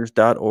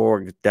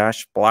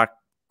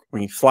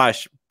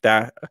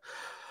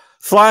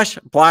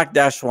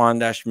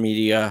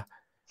gunowners.org/black-swan-media.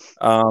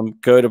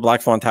 Go to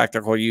Black Swan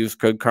Tactical, use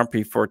code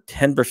Crumpy for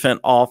 10%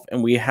 off.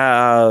 And we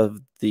have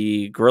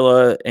the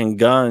Gorilla and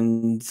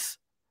Guns,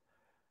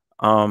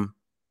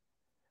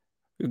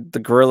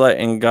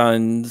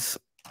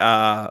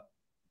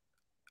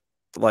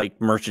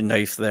 like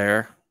merchandise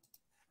there.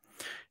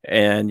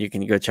 And you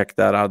can go check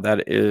that out.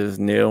 That is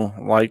new.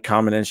 Like,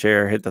 comment, and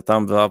share. Hit the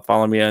thumbs up.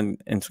 Follow me on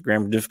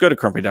Instagram. Just go to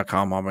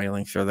crumpy.com. All my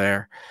links are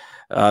there.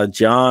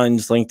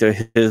 John's link to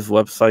his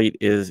website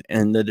is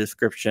in the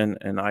description,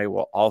 and I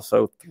will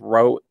also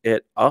throw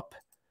it up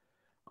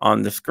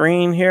on the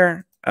screen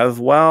here as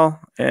well.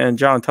 And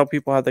John, tell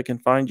people how they can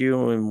find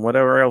you and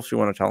whatever else you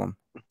want to tell them.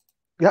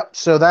 Yep.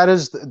 So that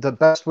is the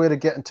best way to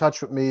get in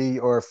touch with me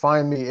or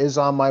find me is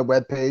on my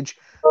webpage,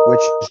 which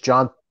is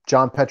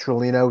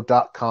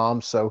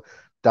johnpetrolino.com. So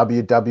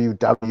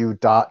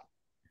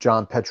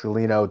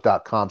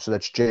www.johnpetrolino.com. So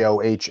that's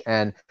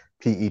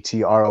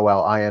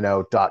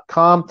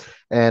JOHNPETROLINO.com.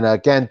 And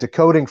again,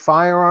 Decoding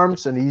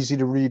Firearms, an easy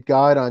to read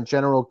guide on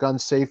general gun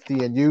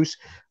safety and use.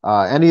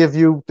 Any of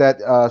you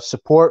that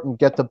support and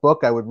get the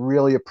book, I would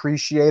really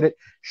appreciate it.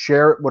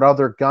 Share it with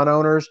other gun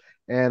owners.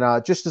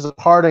 And just as a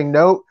parting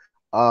note,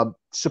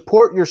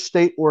 support your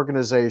state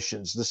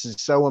organizations. This is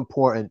so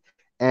important.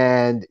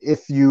 And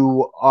if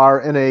you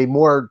are in a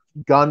more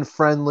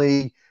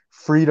gun-friendly,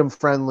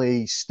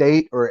 freedom-friendly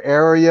state or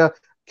area,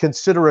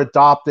 consider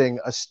adopting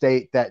a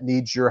state that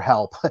needs your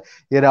help.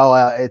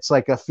 It's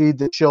like a feed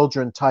the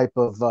children type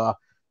of,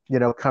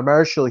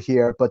 commercial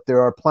here, but there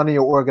are plenty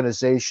of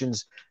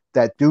organizations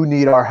that do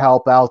need our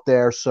help out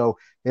there. So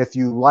if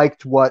you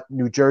liked what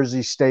New York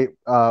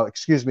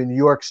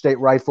State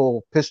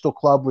Rifle Pistol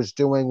Club was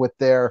doing with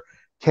their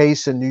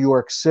case in New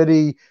York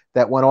City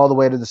that went all the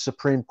way to the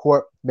Supreme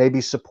Court, maybe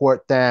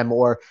support them,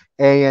 or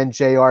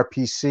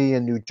ANJRPC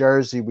in New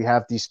Jersey. We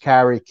have these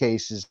carry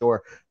cases,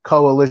 or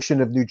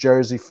Coalition of New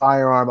Jersey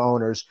Firearm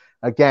Owners.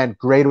 Again,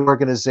 great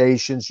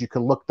organizations. You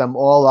can look them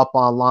all up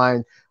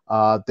online.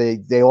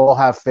 They all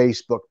have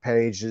Facebook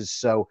pages.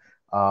 So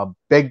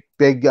big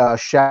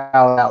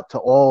shout out to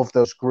all of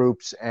those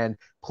groups, and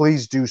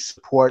please do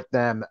support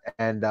them,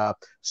 and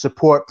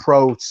support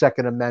pro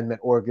Second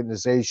Amendment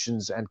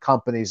organizations and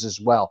companies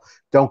as well.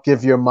 Don't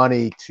give your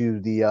money to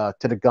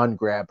the gun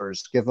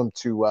grabbers. Give them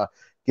to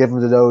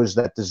those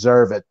that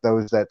deserve it,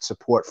 those that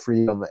support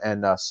freedom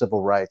and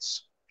civil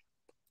rights.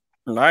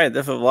 All right,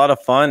 this was a lot of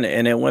fun,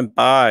 and it went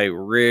by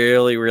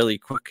really, really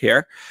quick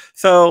here.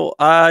 So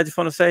I just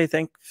want to say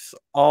thanks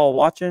all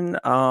watching.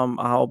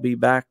 I'll be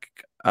back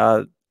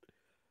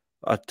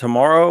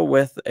tomorrow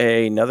with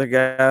another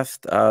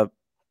guest.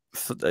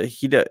 So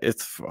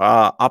it's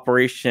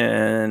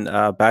Operation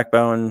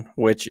Backbone,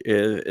 which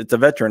it's a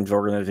veterans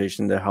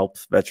organization that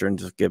helps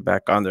veterans get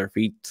back on their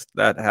feet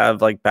that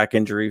have like back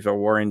injuries or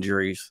war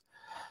injuries,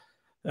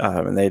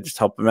 and they just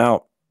help them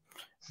out,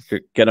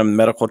 get them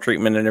medical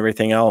treatment and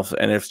everything else.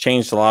 And it's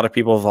changed a lot of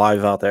people's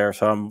lives out there.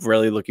 So I'm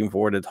really looking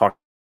forward to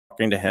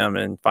talking to him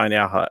and finding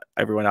out how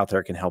everyone out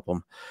there can help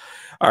him.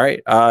 All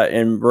right.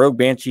 And Rogue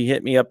Banshee,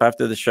 hit me up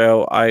after the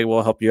show. I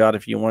will help you out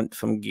if you want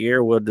some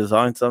gear. We'll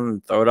design some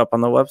and throw it up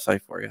on the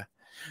website for you.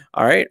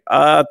 All right.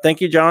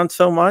 Thank you, John,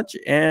 so much.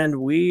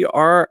 And we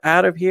are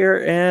out of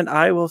here, and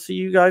I will see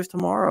you guys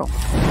tomorrow.